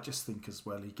moments, but I just think as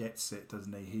well he gets it,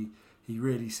 doesn't he? He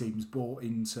really seems bought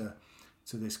into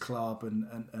this club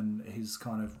and his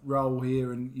kind of role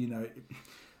here, and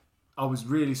I was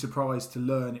really surprised to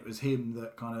learn it was him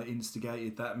that kind of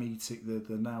instigated that meeting,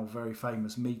 the now very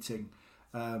famous meeting.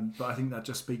 But I think that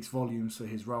just speaks volumes for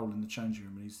his role in the changing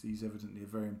room. He's evidently a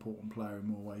very important player in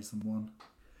more ways than one.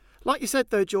 Like you said,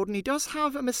 though, Jordan, he does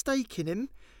have a mistake in him.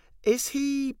 Is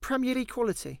he Premier League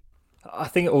quality? I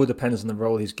think it all depends on the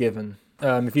role he's given.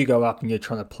 If you go up and you're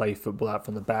trying to play football out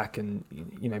from the back and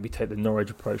you maybe take the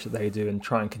Norwich approach that they do and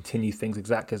try and continue things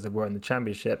exactly as they were in the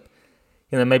Championship,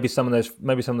 maybe some of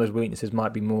those weaknesses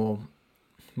might be more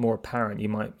apparent. You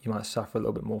might suffer a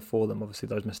little bit more for them. Obviously,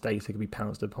 those mistakes could be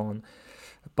pounced upon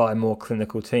by more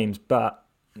clinical teams, but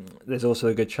there's also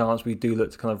a good chance we do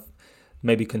look to kind of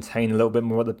maybe contain a little bit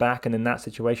more at the back, and in that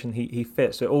situation he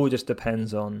fits. So it all just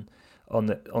depends on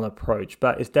approach,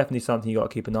 but it's definitely something you got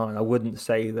to keep an eye on. I wouldn't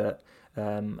say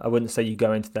you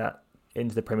go into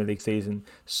the Premier League season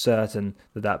certain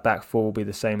that back four will be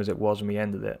the same as it was when we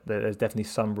ended it. There's definitely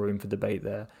some room for debate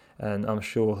there, and I'm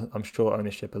sure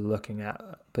ownership are looking at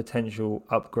potential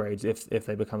upgrades if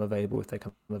they become available, if they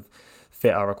kind of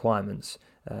fit our requirements.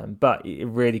 But it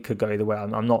really could go either way.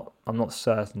 I'm not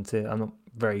certain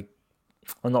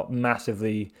I'm not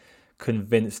massively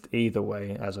convinced either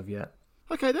way as of yet.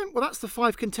 Okay then, well that's the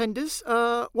 5 contenders.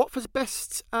 Watford's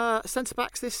best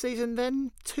centre-backs this season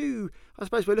then? 2, I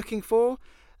suppose we're looking for.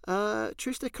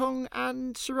 Troost Ekong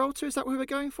and Sirolta, is that what we're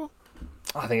going for?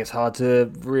 I think it's hard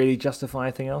to really justify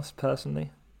anything else,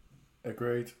 personally.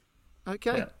 Agreed.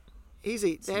 Okay, yeah.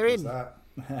 Easy, they're in.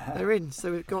 They're in.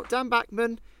 So we've got Dan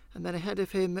Bachmann, and then ahead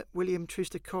of him, William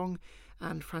Troost Ekong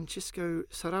and Francisco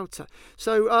Sirolta.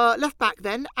 So left back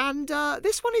then, and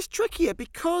this one is trickier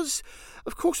because,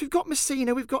 of course, we've got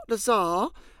Messina, we've got Lazar,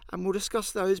 and we'll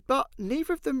discuss those, but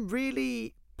neither of them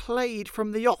really played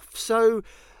from the off. So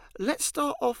let's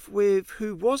start off with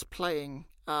who was playing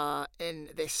in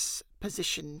this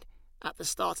position at the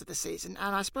start of the season,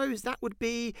 and I suppose that would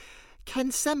be Ken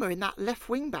Semmer in that left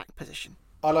wing-back position.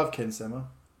 I love Ken Semmer.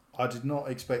 I did not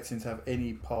expect him to have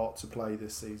any part to play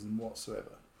this season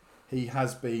whatsoever. He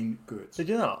has been good. Did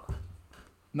you not?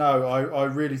 No, I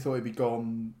really thought he'd be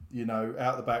gone,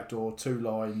 out the back door, 2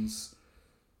 lines.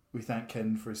 We thank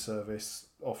Ken for his service.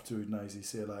 Off to Udinese,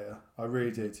 see you later. I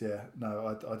really did, yeah.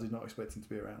 No, I did not expect him to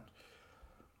be around.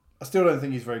 I still don't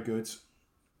think he's very good.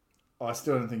 I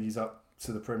still don't think he's up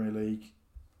to the Premier League.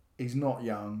 He's not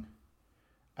young.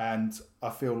 And I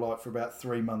feel like for about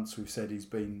 3 months we've said he's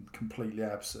been completely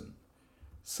absent.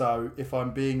 So if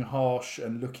I'm being harsh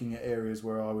and looking at areas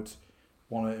where I would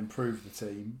want to improve the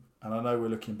team, and I know we're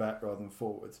looking back rather than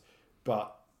forwards,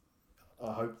 but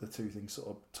I hope the two things sort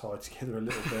of tie together a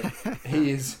little bit.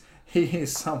 He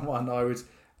is someone I would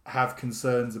have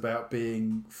concerns about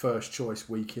being first choice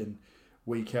week in,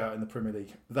 week out in the Premier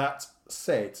League. That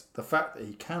said, the fact that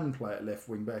he can play at left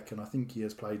wing back, and I think he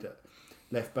has played at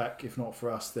left back, if not for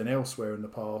us, then elsewhere in the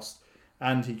past,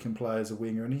 and he can play as a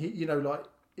winger, and he,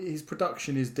 his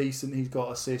production is decent. He's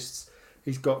got assists,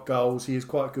 he's got goals. He is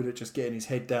quite good at just getting his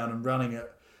head down and running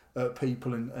at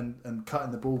people and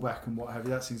cutting the ball back and what have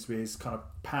you. That seems to be his kind of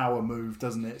power move,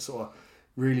 doesn't it? Sort of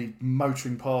really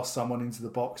motoring past someone into the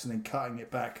box and then cutting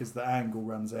it back as the angle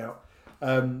runs out.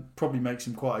 Probably makes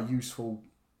him quite a useful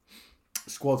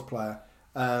squad player.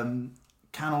 Can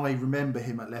I remember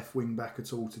him at left wing back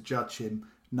at all to judge him?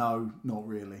 No, not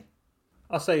really.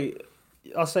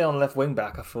 I'll say on left wing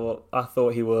back, I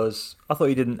thought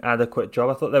he did an adequate job.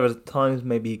 I thought there was times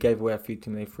maybe he gave away a few too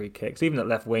many free kicks. Even at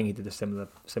left wing, he did a similar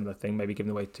thing, maybe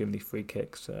giving away too many free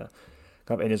kicks, kind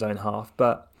of in his own half.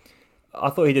 But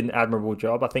I thought he did an admirable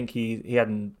job. I think he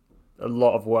had a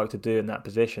lot of work to do in that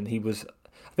position. I think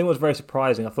it was very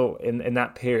surprising. I thought in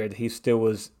that period he still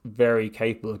was very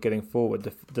capable of getting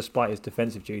forward, despite his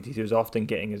defensive duties. He was often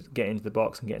getting into the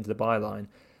box and getting to the byline,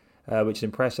 which is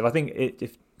impressive. I think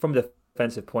if from a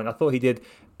defensive point. I thought he did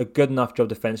a good enough job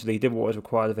defensively. He did what was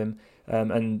required of him,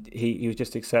 and he was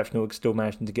just exceptional, still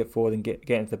managing to get forward and get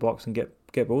into the box and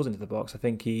get balls into the box. I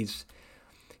think he's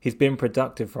been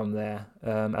productive from there,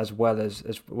 as well as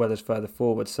further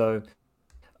forward. So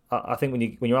I think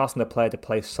when you're asking the player to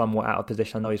play somewhat out of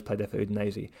position, I know he's played there for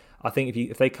Udinese. I think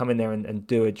if they come in there and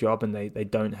do a job and they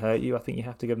don't hurt you, I think you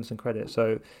have to give them some credit.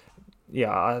 So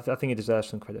yeah, I think he deserves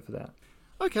some credit for that.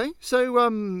 Okay,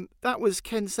 so that was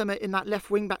Ken Sema in that left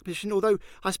wing-back position, although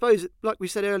I suppose, like we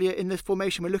said earlier, in this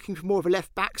formation, we're looking for more of a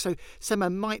left-back, so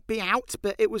Sema might be out,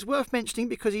 but it was worth mentioning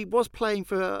because he was playing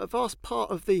for a vast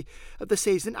part of the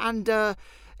season, and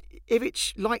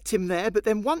Ivic liked him there, but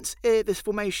then once this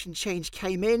formation change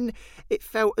came in, it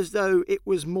felt as though it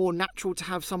was more natural to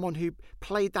have someone who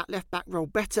played that left-back role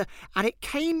better, and it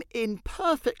came in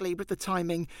perfectly with the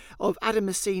timing of Adam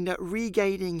Messina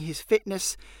regaining his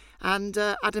fitness. And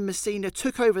Adam Messina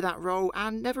took over that role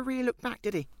and never really looked back,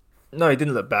 did he? No, he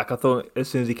didn't look back. I thought as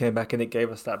soon as he came back in, it gave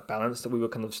us that balance that we were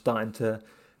kind of starting to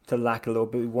lack a little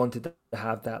bit. We wanted to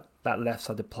have that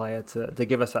left-sided player to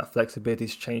give us that flexibility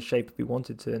to change shape if we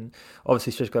wanted to. And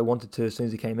obviously Shishko wanted to as soon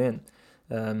as he came in.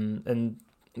 And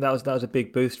that was a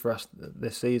big boost for us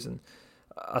this season.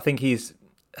 I think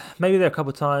maybe there are a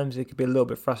couple of times it could be a little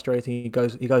bit frustrating. He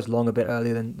goes long a bit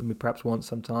earlier than we perhaps want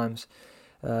sometimes.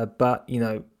 But,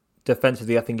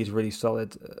 defensively, I think he's really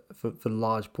solid for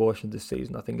large portions this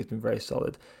season. I think he's been very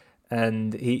solid.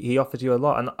 And he offers you a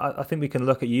lot. And I think we can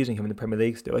look at using him in the Premier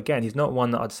League still. Again, he's not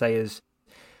one that I'd say is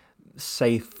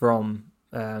safe from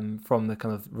the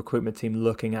kind of recruitment team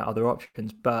looking at other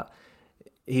options. But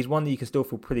he's one that you can still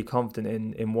feel pretty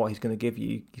confident in what he's going to give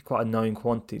you. He's quite a known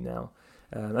quantity now.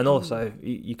 And also,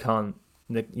 you can't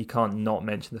not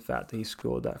mention the fact that he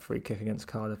scored that free kick against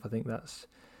Cardiff. I think that's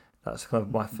kind of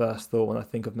my first thought when I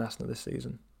think of Masna this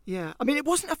season. Yeah, I mean, it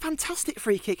wasn't a fantastic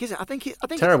free kick, is it? I think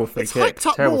terrible free kick. It's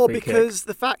hyped up more because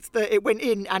the fact that it went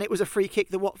in and it was a free kick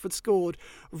that Watford scored,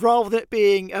 rather than it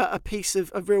being a piece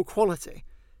of real quality.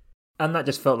 And that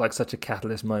just felt like such a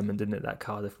catalyst moment, didn't it? That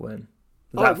Cardiff win.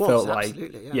 That felt like,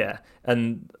 absolutely, yeah.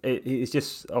 And it's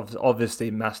just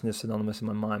obviously Masna synonymous in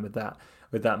my mind with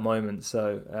that moment.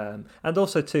 So and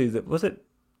also too, that was it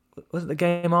the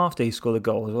game after he scored a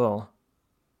goal as well.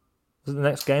 Was it the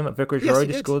next game at Vicarage Road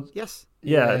he scored? Yes.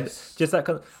 Yeah, yes. Just that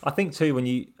kind of. I think too, when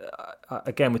you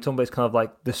again, we're talking about it's kind of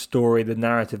like the story, the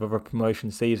narrative of a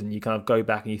promotion season. You kind of go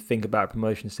back and you think about a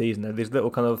promotion season. There's little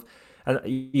kind of, and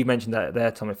you mentioned that there,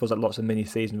 Tom. It feels like lots of mini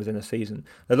seasons within a season.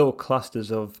 They're little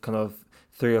clusters of kind of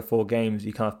 3 or 4 games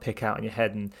you kind of pick out in your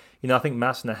head. And I think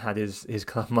Masna had his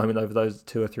kind of moment over those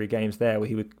 2 or 3 games there where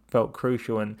he felt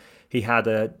crucial and he had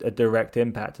a direct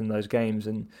impact in those games.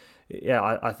 And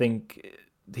yeah, I think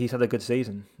he's had a good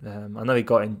season. I know he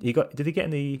got in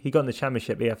the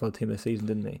Championship EFL Team of the Season,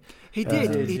 didn't he? He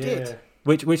did.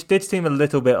 Which did seem a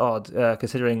little bit odd,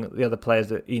 considering the other players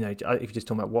that, if you're just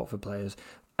talking about Watford players,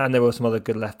 and there were some other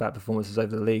good left-back performances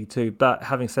over the league too. But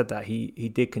having said that,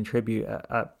 he did contribute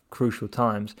at crucial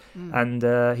times, and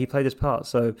he played his part.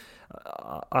 So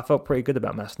I felt pretty good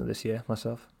about Masna this year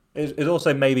myself. It's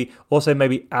also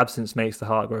maybe absence makes the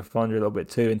heart grow fonder a little bit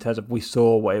too, in terms of we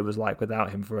saw what it was like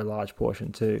without him for a large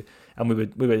portion too, and we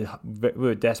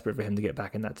were desperate for him to get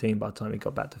back in that team by the time he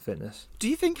got back to fitness. Do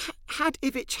you think had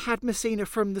Ivic had Messina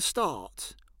from the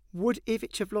start, would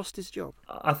Ivic have lost his job?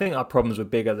 I think our problems were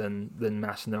bigger than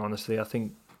Masina, honestly. I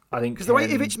think because the way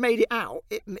Ivic made it out,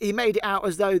 he made it out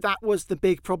as though that was the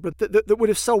big problem that would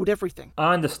have solved everything.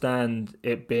 I understand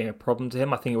it being a problem to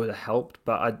him. I think it would have helped,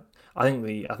 but I think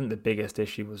the biggest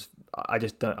issue was I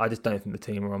just don't think the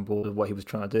team were on board with what he was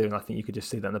trying to do, and I think you could just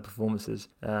see that in the performances.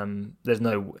 For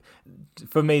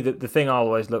me, the thing I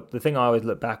always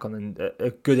look back on, and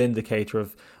a good indicator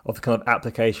of the kind of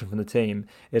application from the team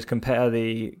is compare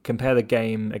the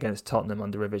game against Tottenham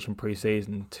under Ivic in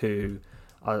pre-season to.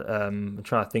 I'm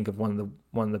trying to think of one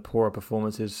of the poorer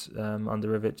performances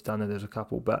under Ivic. I know there's a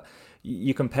couple, but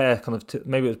you compare kind of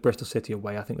maybe it was Bristol City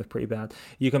away. I think it was pretty bad.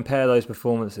 You compare those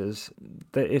performances.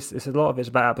 It's a lot of it's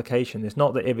about application. It's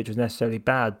not that Ivic was necessarily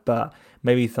bad, but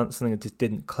maybe something that just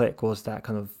didn't click was that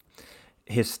kind of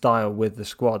his style with the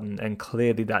squad, and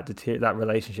clearly that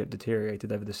relationship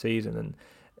deteriorated over the season, and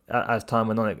as time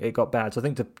went on, it got bad. So I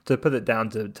think to put it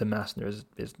down to Masna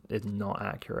is not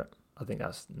accurate. I think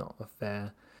that's not a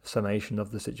fair summation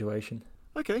of the situation.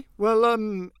 Okay, well,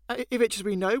 Ivic, as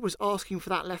we know, was asking for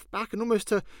that left back, and almost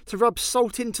to rub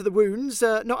salt into the wounds.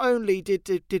 Not only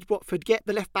did Watford get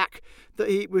the left back that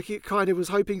he kind of was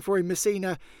hoping for in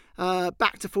Messina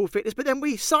back to full fitness, but then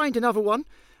we signed another one.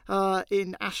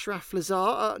 in Ashraf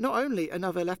Lazar. Not only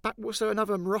another left back, but also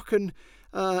another Moroccan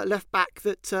left back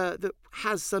that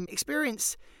has some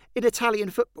experience in Italian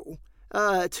football.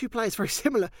 Two players very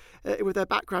similar with their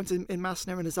backgrounds in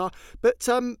Masner and Lazar, but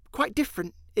quite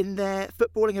different in their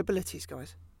footballing abilities,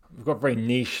 guys. We've got very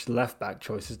niche left-back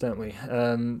choices, don't we?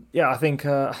 I think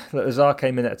Lazar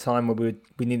came in at a time where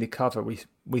we needed cover.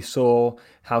 We saw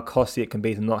how costly it can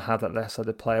be to not have that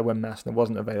left-sided player when Masner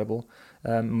wasn't available,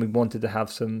 and we wanted to have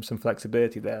some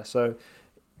flexibility there. So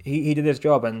he did his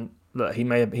job, and look, he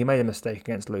made a mistake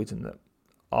against Luton that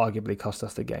arguably cost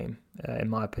us the game. In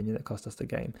my opinion, it cost us the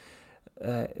game.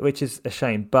 Which is a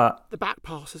shame, but the back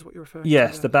pass is what you're referring to.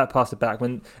 Yes, the back pass to back.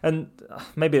 And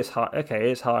maybe it's hard. Okay,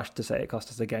 it's harsh to say it cost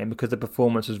us the game because the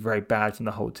performance was very bad from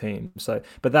the whole team. So,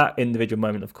 but that individual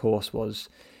moment, of course, was,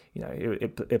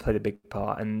 it played a big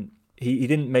part. And he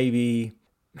didn't really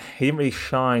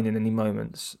shine in any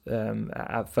moments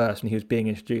at first when he was being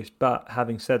introduced. But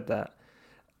having said that,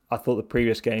 I thought the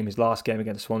previous game, his last game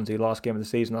against Swansea, last game of the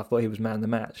season, I thought he was man of the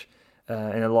match.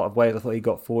 In a lot of ways, I thought he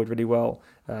got forward really well.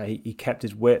 He kept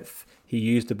his width. He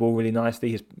used the ball really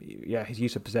nicely. His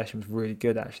use of possession was really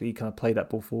good, actually. He kind of played that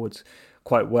ball forwards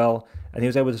quite well. And he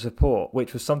was able to support,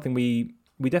 which was something we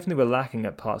definitely were lacking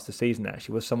at parts of the season,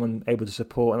 actually, was someone able to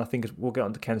support. And I think we'll get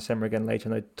on to Ken Semmer again later.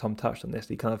 I know Tom touched on this.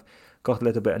 He kind of got a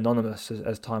little bit anonymous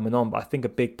as time went on. But I think a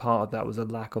big part of that was a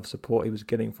lack of support he was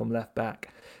getting from left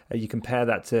back. You compare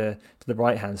that to the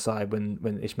right-hand side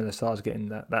when Ismail Assar's getting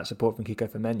that support from Kiko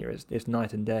Femenia. It's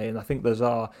night and day. And I think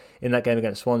Lazar, in that game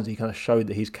against Swansea, kind of showed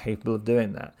that he's capable of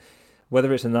doing that.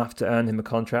 Whether it's enough to earn him a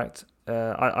contract,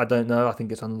 I don't know. I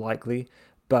think it's unlikely.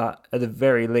 But at the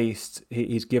very least,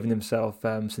 he's given himself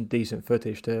some decent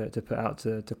footage to put out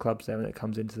to clubs there when it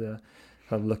comes into the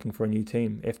kind of looking for a new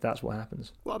team, if that's what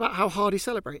happens. What about how hard he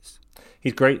celebrates?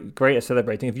 He's great at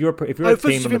celebrating. If you're a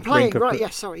team on the brink of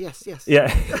yes.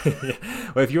 Yeah.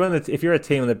 Well, if you're a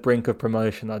team on the brink of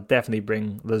promotion, I'd definitely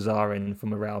bring Lazar in for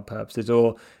morale purposes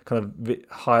or kind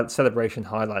of celebration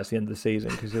highlights at the end of the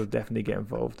season because he'll definitely get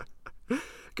involved.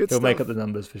 Good He'll stuff. make up the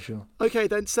numbers for sure. Okay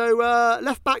then. So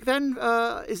left back then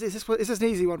is this an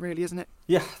easy one really, isn't it?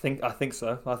 Yeah, I think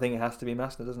so. I think it has to be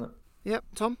Masner, doesn't it? Yep,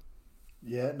 Tom.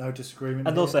 Yeah, no disagreement.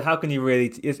 And also, how can you really?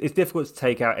 It's difficult to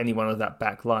take out anyone of that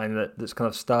back line that's kind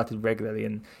of started regularly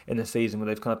in the season where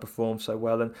they've kind of performed so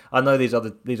well. And I know these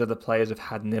other players have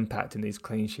had an impact in these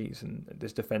clean sheets and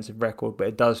this defensive record, but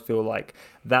it does feel like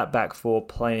that back four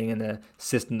playing in a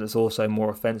system that's also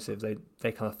more offensive. They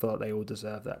kind of feel like they all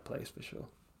deserve that place for sure.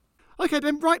 Okay,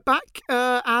 then right back,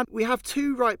 and we have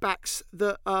two right backs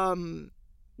that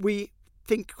we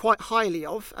think quite highly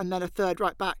of, and then a third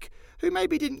right back who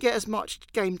maybe didn't get as much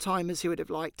game time as he would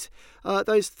have liked.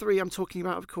 Those three I'm talking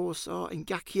about, of course, are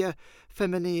Ngakia,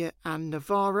 Femenia and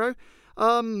Navarro.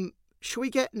 Shall we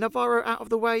get Navarro out of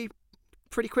the way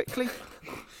pretty quickly?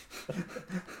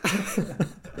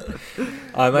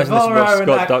 I imagine this is what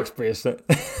Scott Duxbury said.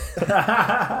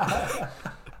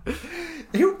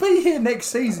 He'll be here next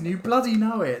season. You bloody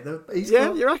know it.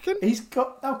 You reckon?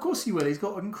 Of course he will. He's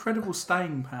got incredible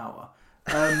staying power.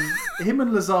 Him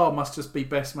and Lazar must just be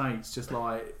best mates,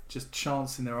 just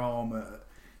chancing their arm at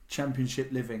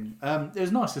championship living. It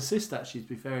was a nice assist actually, to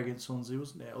be fair, against Swansea,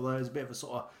 wasn't it? Although it was a bit of a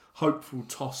sort of hopeful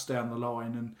toss down the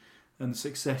line, and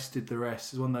success did the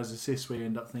rest. It's one of those assists where you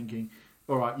end up thinking,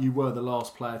 all right, you were the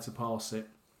last player to pass it,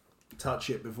 touch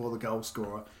it before the goal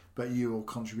scorer, but your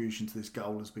contribution to this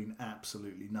goal has been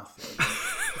absolutely nothing.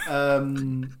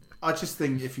 I just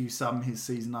think if you sum his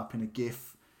season up in a GIF,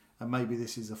 and maybe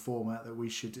this is a format that we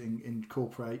should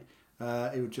incorporate,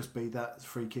 it would just be that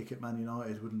free kick at Man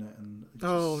United, wouldn't it? And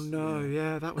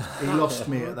that was. He lost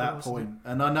me at that point.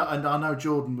 And I know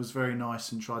Jordan was very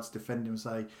nice and tried to defend him and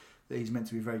say that he's meant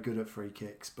to be very good at free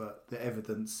kicks, but the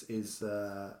evidence is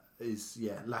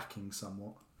lacking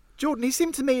somewhat. Jordan, he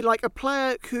seemed to me like a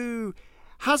player who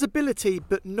has ability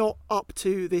but not up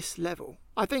to this level.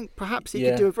 I think perhaps he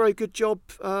could do a very good job,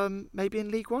 maybe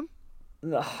in League One.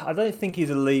 I don't think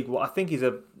he's a League One. I think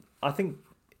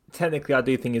technically I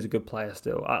do think he's a good player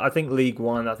still. I think League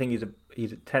One. I think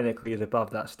he's technically is above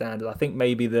that standard. I think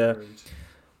maybe the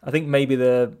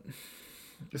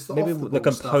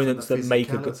components that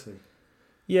make a good.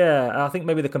 Yeah, I think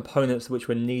maybe the components which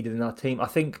were needed in our team. I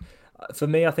think for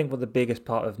me, what the biggest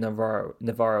part of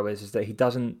Navarro is that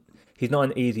he's not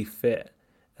an easy fit.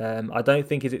 I don't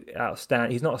think he's outstanding.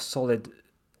 He's not a solid,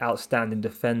 outstanding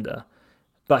defender.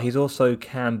 But he's also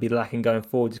can be lacking going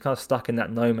forward. He's kind of stuck in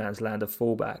that no man's land of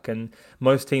fullback, and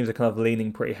most teams are kind of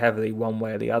leaning pretty heavily one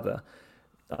way or the other.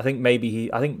 I think maybe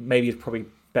his probably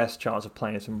best chance of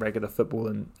playing some regular football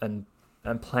and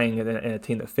and playing in a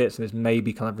team that fits him is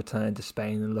maybe kind of returning to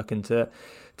Spain and looking to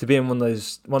be in one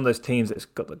of those teams that's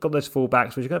got those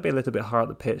fullbacks, which are going to be a little bit higher up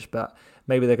the pitch, but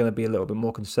maybe they're going to be a little bit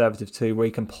more conservative too, where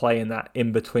he can play in that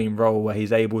in-between role where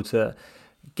he's able to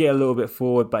get a little bit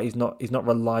forward, but he's not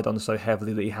relied on so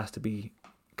heavily that he has to be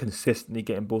consistently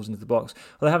getting balls into the box.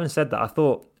 Although having said that, I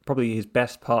thought probably his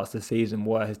best parts of the season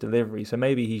were his delivery. So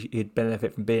maybe he'd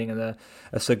benefit from being in a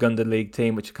Segunda League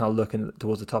team, which is kind of looking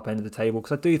towards the top end of the table.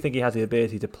 Because I do think he has the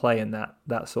ability to play in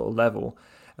that sort of level.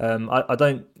 I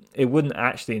don't. It wouldn't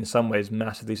actually, in some ways,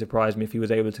 massively surprise me if he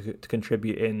was able to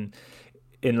contribute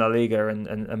in La Liga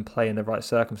and play in the right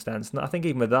circumstance. And I think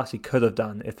even with us, he could have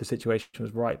done if the situation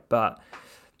was right. But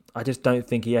I just don't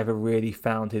think he ever really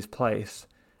found his place.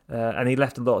 And he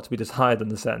left a lot to be desired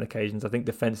on certain occasions. I think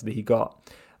defensively he got...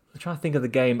 I'm trying to think of the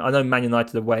game. I know Man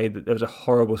United away, that there was a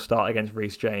horrible start against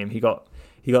Reece James. He got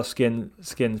skinned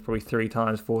probably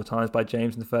 4 times by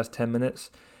James in the first 10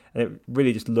 minutes. And it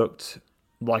really just looked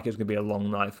like it was going to be a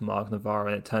long night for Mark Navarro,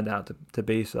 and it turned out to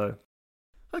be so.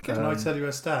 Okay. Can I tell you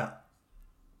a stat?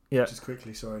 Yeah. Just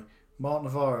quickly, sorry. Mark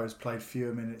Navarro has played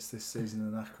fewer minutes this season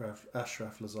than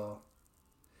Ashraf Lazar.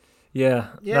 Yeah.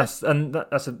 That's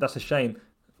a shame.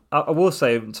 I will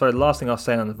say, sorry, the last thing I'll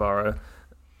say on Navarro,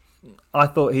 I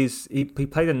thought he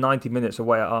played in 90 minutes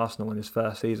away at Arsenal in his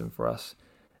first season for us.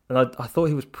 And I thought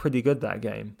he was pretty good that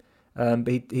game. But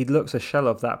he looks a shell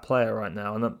of that player right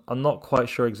now, and I'm not quite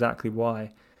sure exactly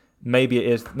why. Maybe it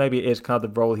is kind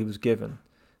of the role he was given.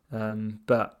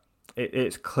 But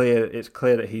it's clear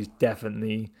that he's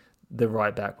definitely the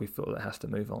right back we feel that has to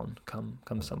move on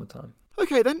come summertime.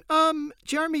 Okay then,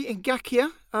 Jeremy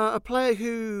Ngakia, a player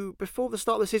who before the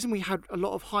start of the season we had a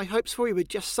lot of high hopes for. We had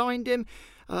just signed him,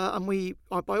 and we,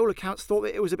 by all accounts, thought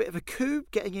that it was a bit of a coup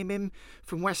getting him in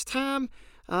from West Ham,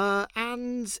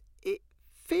 and it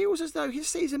feels as though his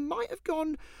season might have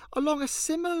gone along a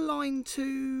similar line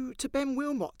to Ben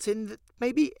Wilmot, in that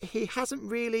maybe he hasn't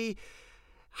really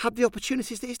had the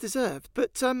opportunities that he's deserved.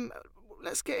 But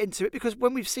let's get into it, because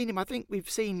when we've seen him, I think we've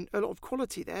seen a lot of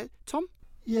quality there. Tom?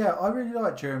 Yeah, I really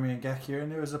like Jeremy Ngakia,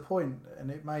 and there was a point, and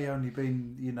it may only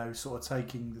been, sort of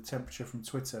taking the temperature from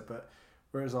Twitter, but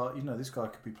where it was like, this guy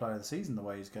could be player of the season the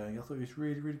way he's going. I thought he was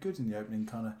really, really good in the opening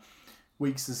kind of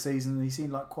weeks of the season, and he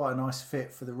seemed like quite a nice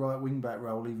fit for the right wing-back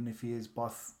role, even if he is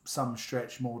by some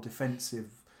stretch more defensively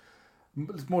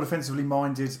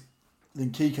minded than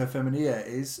Kiko Femenia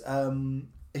is.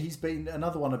 He's been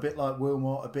another one a bit like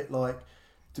Wilmot, a bit like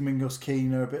Domingos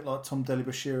Quina, a bit like Tom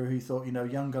Delibashira, who thought,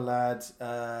 younger lad,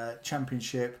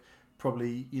 championship,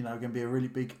 probably, going to be a really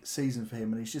big season for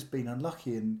him. And he's just been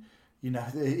unlucky, and,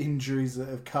 the injuries that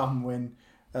have come when,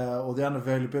 or the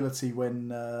unavailability when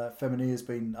Femenia has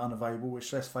been unavailable,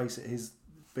 which, let's face it, has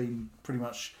been pretty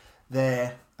much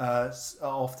there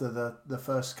after the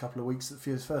first couple of weeks,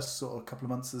 the first sort of couple of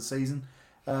months of the season.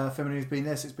 Femenia has been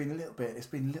there, so it's been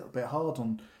a little bit hard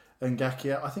on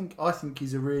Ngakia. I think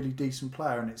he's a really decent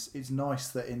player, and it's nice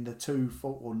that in the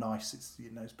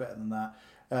it's better than that.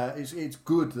 It's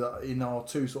good that in our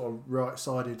two sort of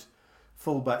right-sided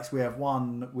fullbacks we have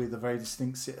one with a very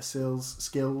distinct set of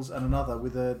skills and another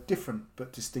with a different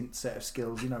but distinct set of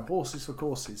skills. Horses for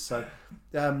courses. So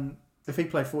if he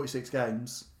played 46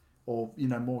 games or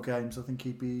more games, I think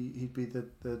he'd be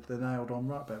the nailed on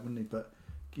right back, wouldn't he? But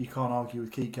you can't argue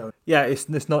with Kiko. Yeah,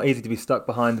 it's not easy to be stuck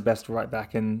behind the best right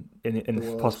back in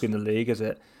possibly in the league, is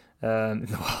it? In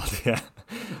the world, yeah.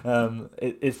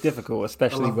 It's difficult,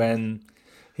 especially when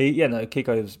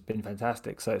Kiko has been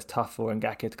fantastic, so it's tough for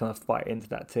Ngakia to kind of fight into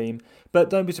that team. But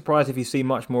don't be surprised if you see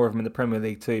much more of him in the Premier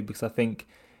League too, because I think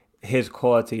his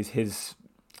qualities, his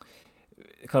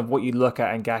kind of what you look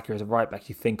at Ngakia as a right back,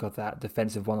 you think of that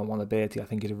defensive one-on-one ability. I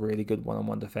think he's a really good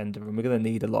one-on-one defender, and we're going to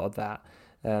need a lot of that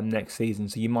next season,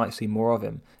 so you might see more of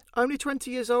him. Only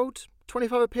 20 years old,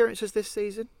 25 appearances this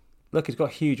season. Look, he's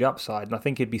got huge upside, and I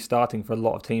think he'd be starting for a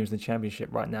lot of teams in the Championship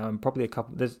right now, and probably a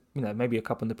couple. There's maybe a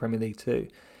couple in the Premier League too.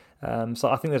 So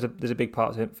I think there's a big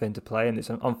part for him to play, and it's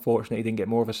unfortunate he didn't get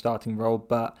more of a starting role.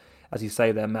 But as you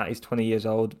say there, Matt, he's 20 years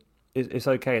old. It's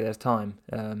okay. There's time.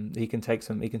 He can take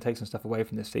some stuff away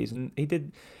from this season. He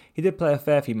did play a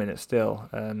fair few minutes still.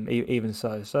 Even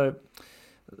so. So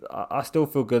I still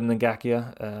feel good in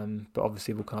Ngakia, but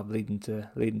obviously we'll kind of lead into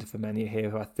Femenia here,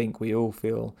 who I think we all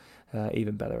feel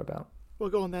even better about. Well,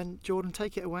 go on then, Jordan.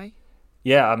 Take it away.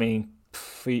 Yeah, I mean,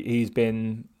 he's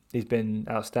been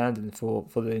outstanding for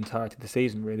the entirety of the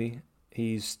season. Really,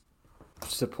 he's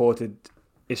supported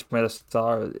Ismail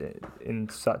Sarr in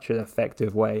such an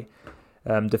effective way.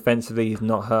 Defensively, he's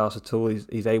not hurt us at all.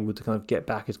 He's able to kind of get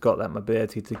back. He's got that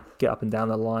mobility to get up and down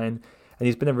the line, and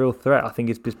he's been a real threat. I think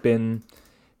it's just been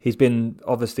he's been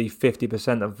obviously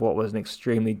 50% of what was an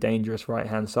extremely dangerous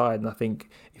right-hand side. And I think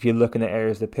if you're looking at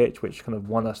areas of the pitch which kind of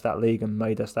won us that league and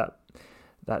made us that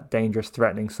dangerous,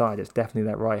 threatening side, it's definitely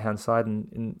that right-hand side,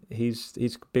 and he's a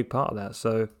big part of that.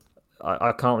 So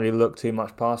I can't really look too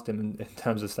much past him in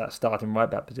terms of that starting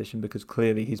right-back position, because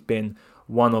clearly he's been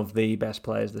one of the best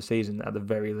players of the season at the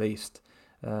very least.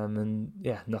 And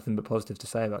yeah, nothing but positive to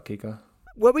say about Kiko.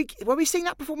 Were we seeing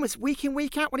that performance week in,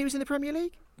 week out when he was in the Premier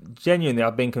League? Genuinely,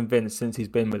 I've been convinced since he's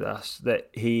been with us that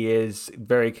he is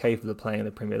very capable of playing in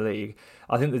the Premier League.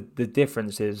 I think the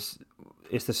difference is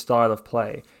the style of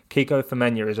play. Kiko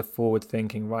Femenia is a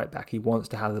forward-thinking right-back. He wants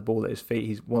to have the ball at his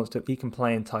feet. He can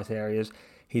play in tight areas.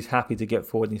 He's happy to get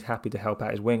forward and he's happy to help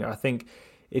out his winger. I think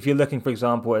if you're looking, for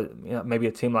example, at maybe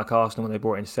a team like Arsenal when they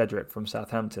brought in Cedric from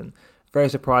Southampton, very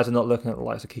surprised they're not looking at the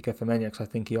likes of Kiko Femenia, because I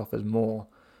think he offers more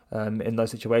in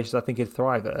those situations. I think he'd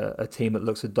thrive at a team that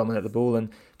looks to dominate the ball and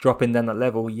dropping down that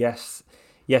level. Yes,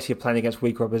 you're playing against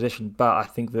weaker opposition, but I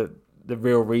think that the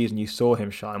real reason you saw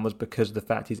him shine was because of the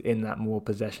fact he's in that more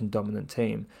possession-dominant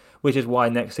team, which is why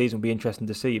next season will be interesting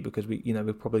to see, because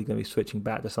we're probably going to be switching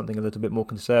back to something a little bit more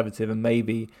conservative and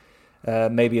maybe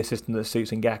a system that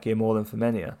suits Ngakia more than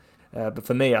Femenia. But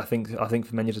for me, I think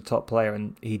Femenia's a top player,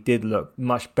 and he did look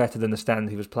much better than the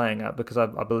standard he was playing at, because I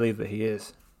believe that he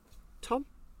is. Tom?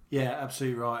 Yeah,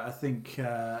 absolutely right. I think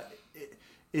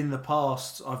in the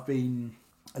past I've been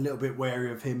a little bit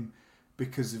wary of him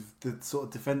because of the sort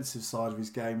of defensive side of his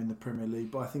game in the Premier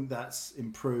League, but I think that's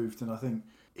improved, and I think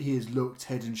he has looked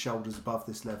head and shoulders above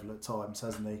this level at times,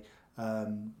 hasn't he?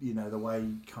 The way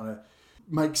he kind of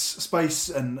makes space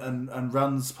and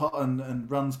runs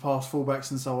past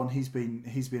fullbacks and so on. He's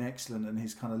been excellent, and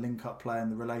his kind of link up play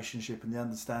and the relationship and the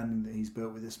understanding that he's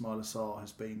built with Ismail Assar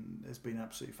has been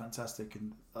absolutely fantastic.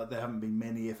 And there haven't been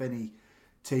many, if any,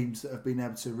 teams that have been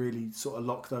able to really sort of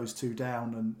lock those two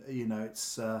down. And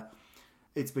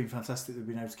it's been fantastic that we've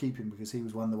been able to keep him, because he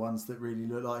was one of the ones that really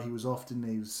looked like he was off, didn't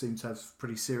he? He seemed to have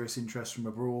pretty serious interest from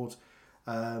abroad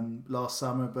last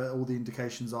summer, but all the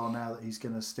indications are now that he's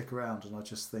going to stick around. And I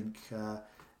just think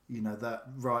that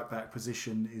right back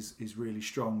position is really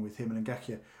strong with him and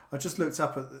Ngakia. I just looked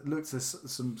at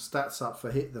some stats up for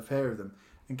the pair of them.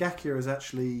 Ngakia has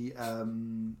actually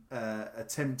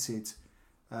attempted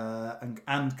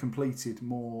and completed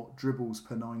more dribbles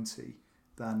per 90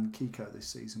 than Kiko this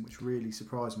season, which really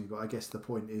surprised me. But I guess the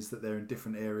point is that they're in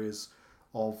different areas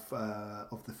of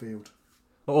the field.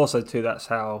 But also too, that's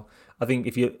how I think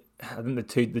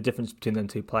the difference between them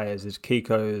two players is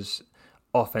Kiko's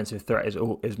offensive threat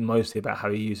is mostly about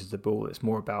how he uses the ball. It's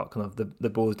more about kind of the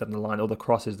balls down the line or the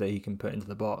crosses that he can put into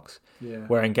the box. Yeah.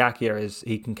 Where Ngakia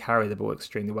he can carry the ball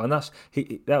extremely well, and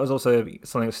that was also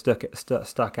something that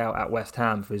stuck out at West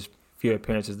Ham for his few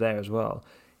appearances there as well.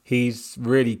 He's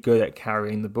really good at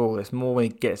carrying the ball. It's more when he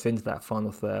gets into that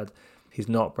final third, he's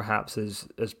not perhaps as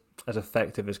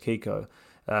effective as Kiko.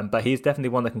 But he's definitely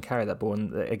one that can carry that ball.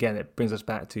 And again, it brings us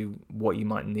back to what you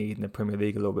might need in the Premier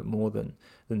League a little bit more than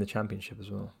the Championship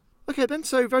as well. Okay then,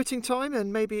 so voting time,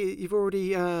 and maybe you've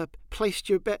already placed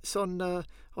your bets on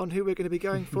who we're going to be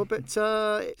going for, but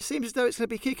it seems as though it's going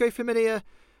to be Kiko Femenia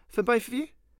for both of you.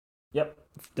 Yep,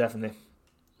 definitely.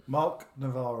 Mark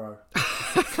Navarro.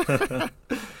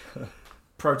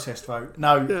 Protest vote.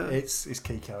 No, yeah. It's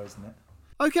Kiko, isn't it?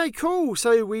 Okay, cool.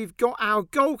 So we've got our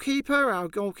goalkeeper. Our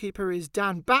goalkeeper is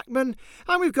Dan Backman.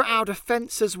 And we've got our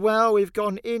defence as well. We've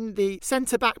gone in the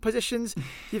centre-back positions.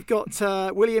 You've got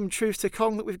William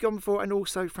Truce-Kong that we've gone for, and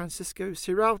also Francisco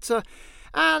Ciralta.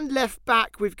 And left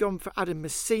back, we've gone for Adam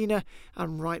Messina,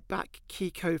 and right back,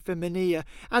 Kiko Femenia.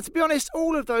 And to be honest,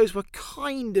 all of those were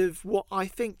kind of what I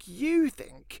think you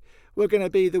think were going to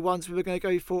be the ones we were going to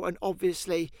go for. And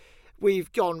obviously, we've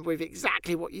gone with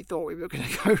exactly what you thought we were going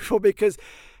to go for, because,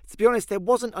 to be honest, there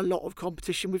wasn't a lot of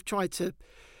competition. We've tried to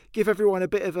give everyone a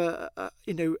bit of a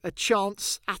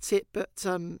chance at it, but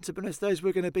to be honest, those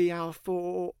were going to be our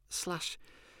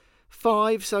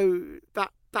 4/5. So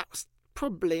that's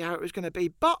probably how it was going to be.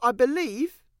 But I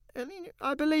believe the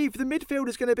midfield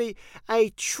is going to be a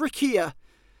trickier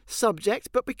subject.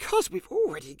 But because we've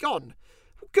already gone,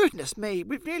 goodness me,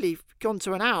 we've nearly gone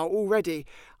to an hour already.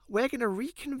 We're going to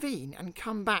reconvene and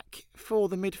come back for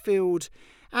the midfield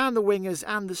and the wingers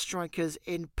and the strikers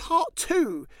in part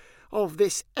 2 of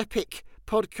this epic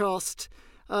podcast.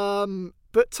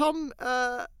 But Tom,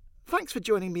 thanks for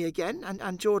joining me again,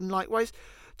 and Jordan likewise.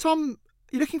 Tom,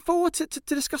 you looking forward to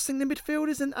discussing the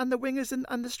midfielders and the wingers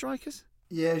and the strikers?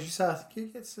 Yeah, as you say, I think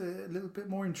it gets a little bit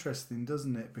more interesting,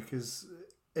 doesn't it? Because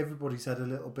everybody's had a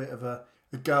little bit of a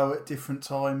go at different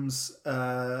times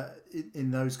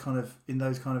in those kind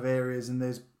of areas, and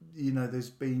there's there's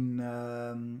been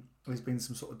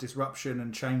some sort of disruption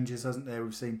and changes, hasn't there?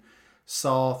 We've seen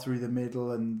Sarr through the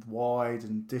middle and wide,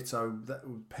 and ditto that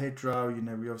with Pedro. We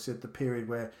obviously had the period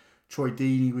where Troy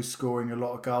Deeney was scoring a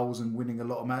lot of goals and winning a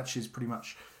lot of matches pretty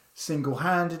much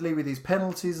single-handedly with his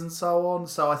penalties and so on.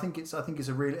 So I think it's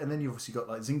a real. And then you've obviously got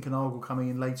like Zinkernagel coming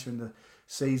in later in the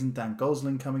season, Dan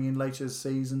Gosling coming in later this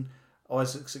season,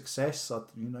 Isaac's success.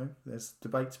 There's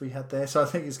debate to be had there. So I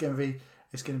think it's going to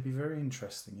be very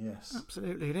interesting. Yes,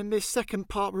 absolutely. And in this second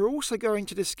part, we're also going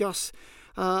to discuss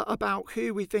about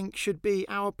who we think should be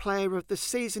our player of the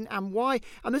season and why.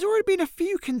 And there's already been a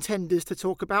few contenders to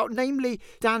talk about, namely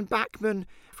Dan Bachmann,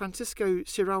 Francisco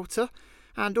Ciralta,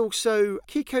 and also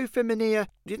Kiko Femenia.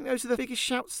 Do you think those are the biggest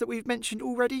shouts that we've mentioned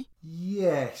already?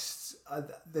 Yes.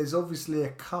 There's obviously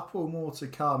a couple more to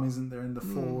come, isn't there, in the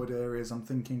forward areas? I'm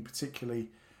thinking particularly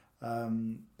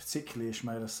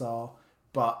Ismaila Sarr.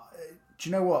 But do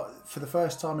you know what? For the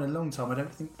first time in a long time, I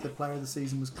don't think the player of the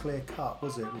season was clear cut,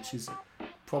 was it? Which is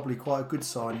probably quite a good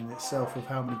sign in itself of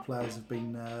how many players have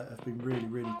been really,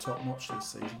 really top notch this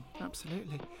season.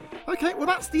 Absolutely. Okay, well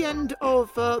that's the end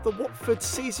of the Watford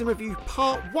season review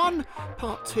part 1.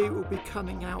 Part 2 will be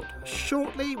coming out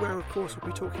shortly, where of course we'll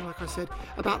be talking, like I said,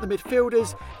 about the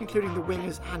midfielders, including the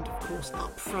wingers, and of course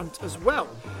up front as well.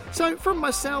 So from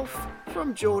myself,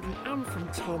 from Jordan, and from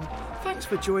Tom, thanks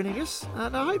for joining us,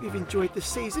 and I hope you've enjoyed this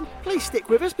season. Please stick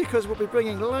with us because we'll be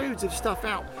bringing loads of stuff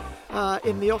out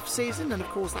in the off season, and of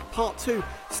course that part 2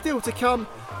 still to come.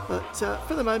 But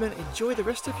for the moment, enjoy the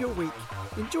rest of your week.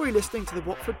 Enjoy listening to the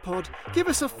Watford Pod. Give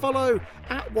us a follow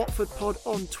at Watford Pod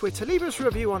on Twitter. Leave us a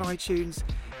review on iTunes,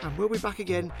 and we'll be back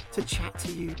again to chat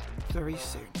to you very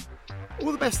soon.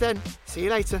 All the best then. See you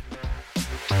later.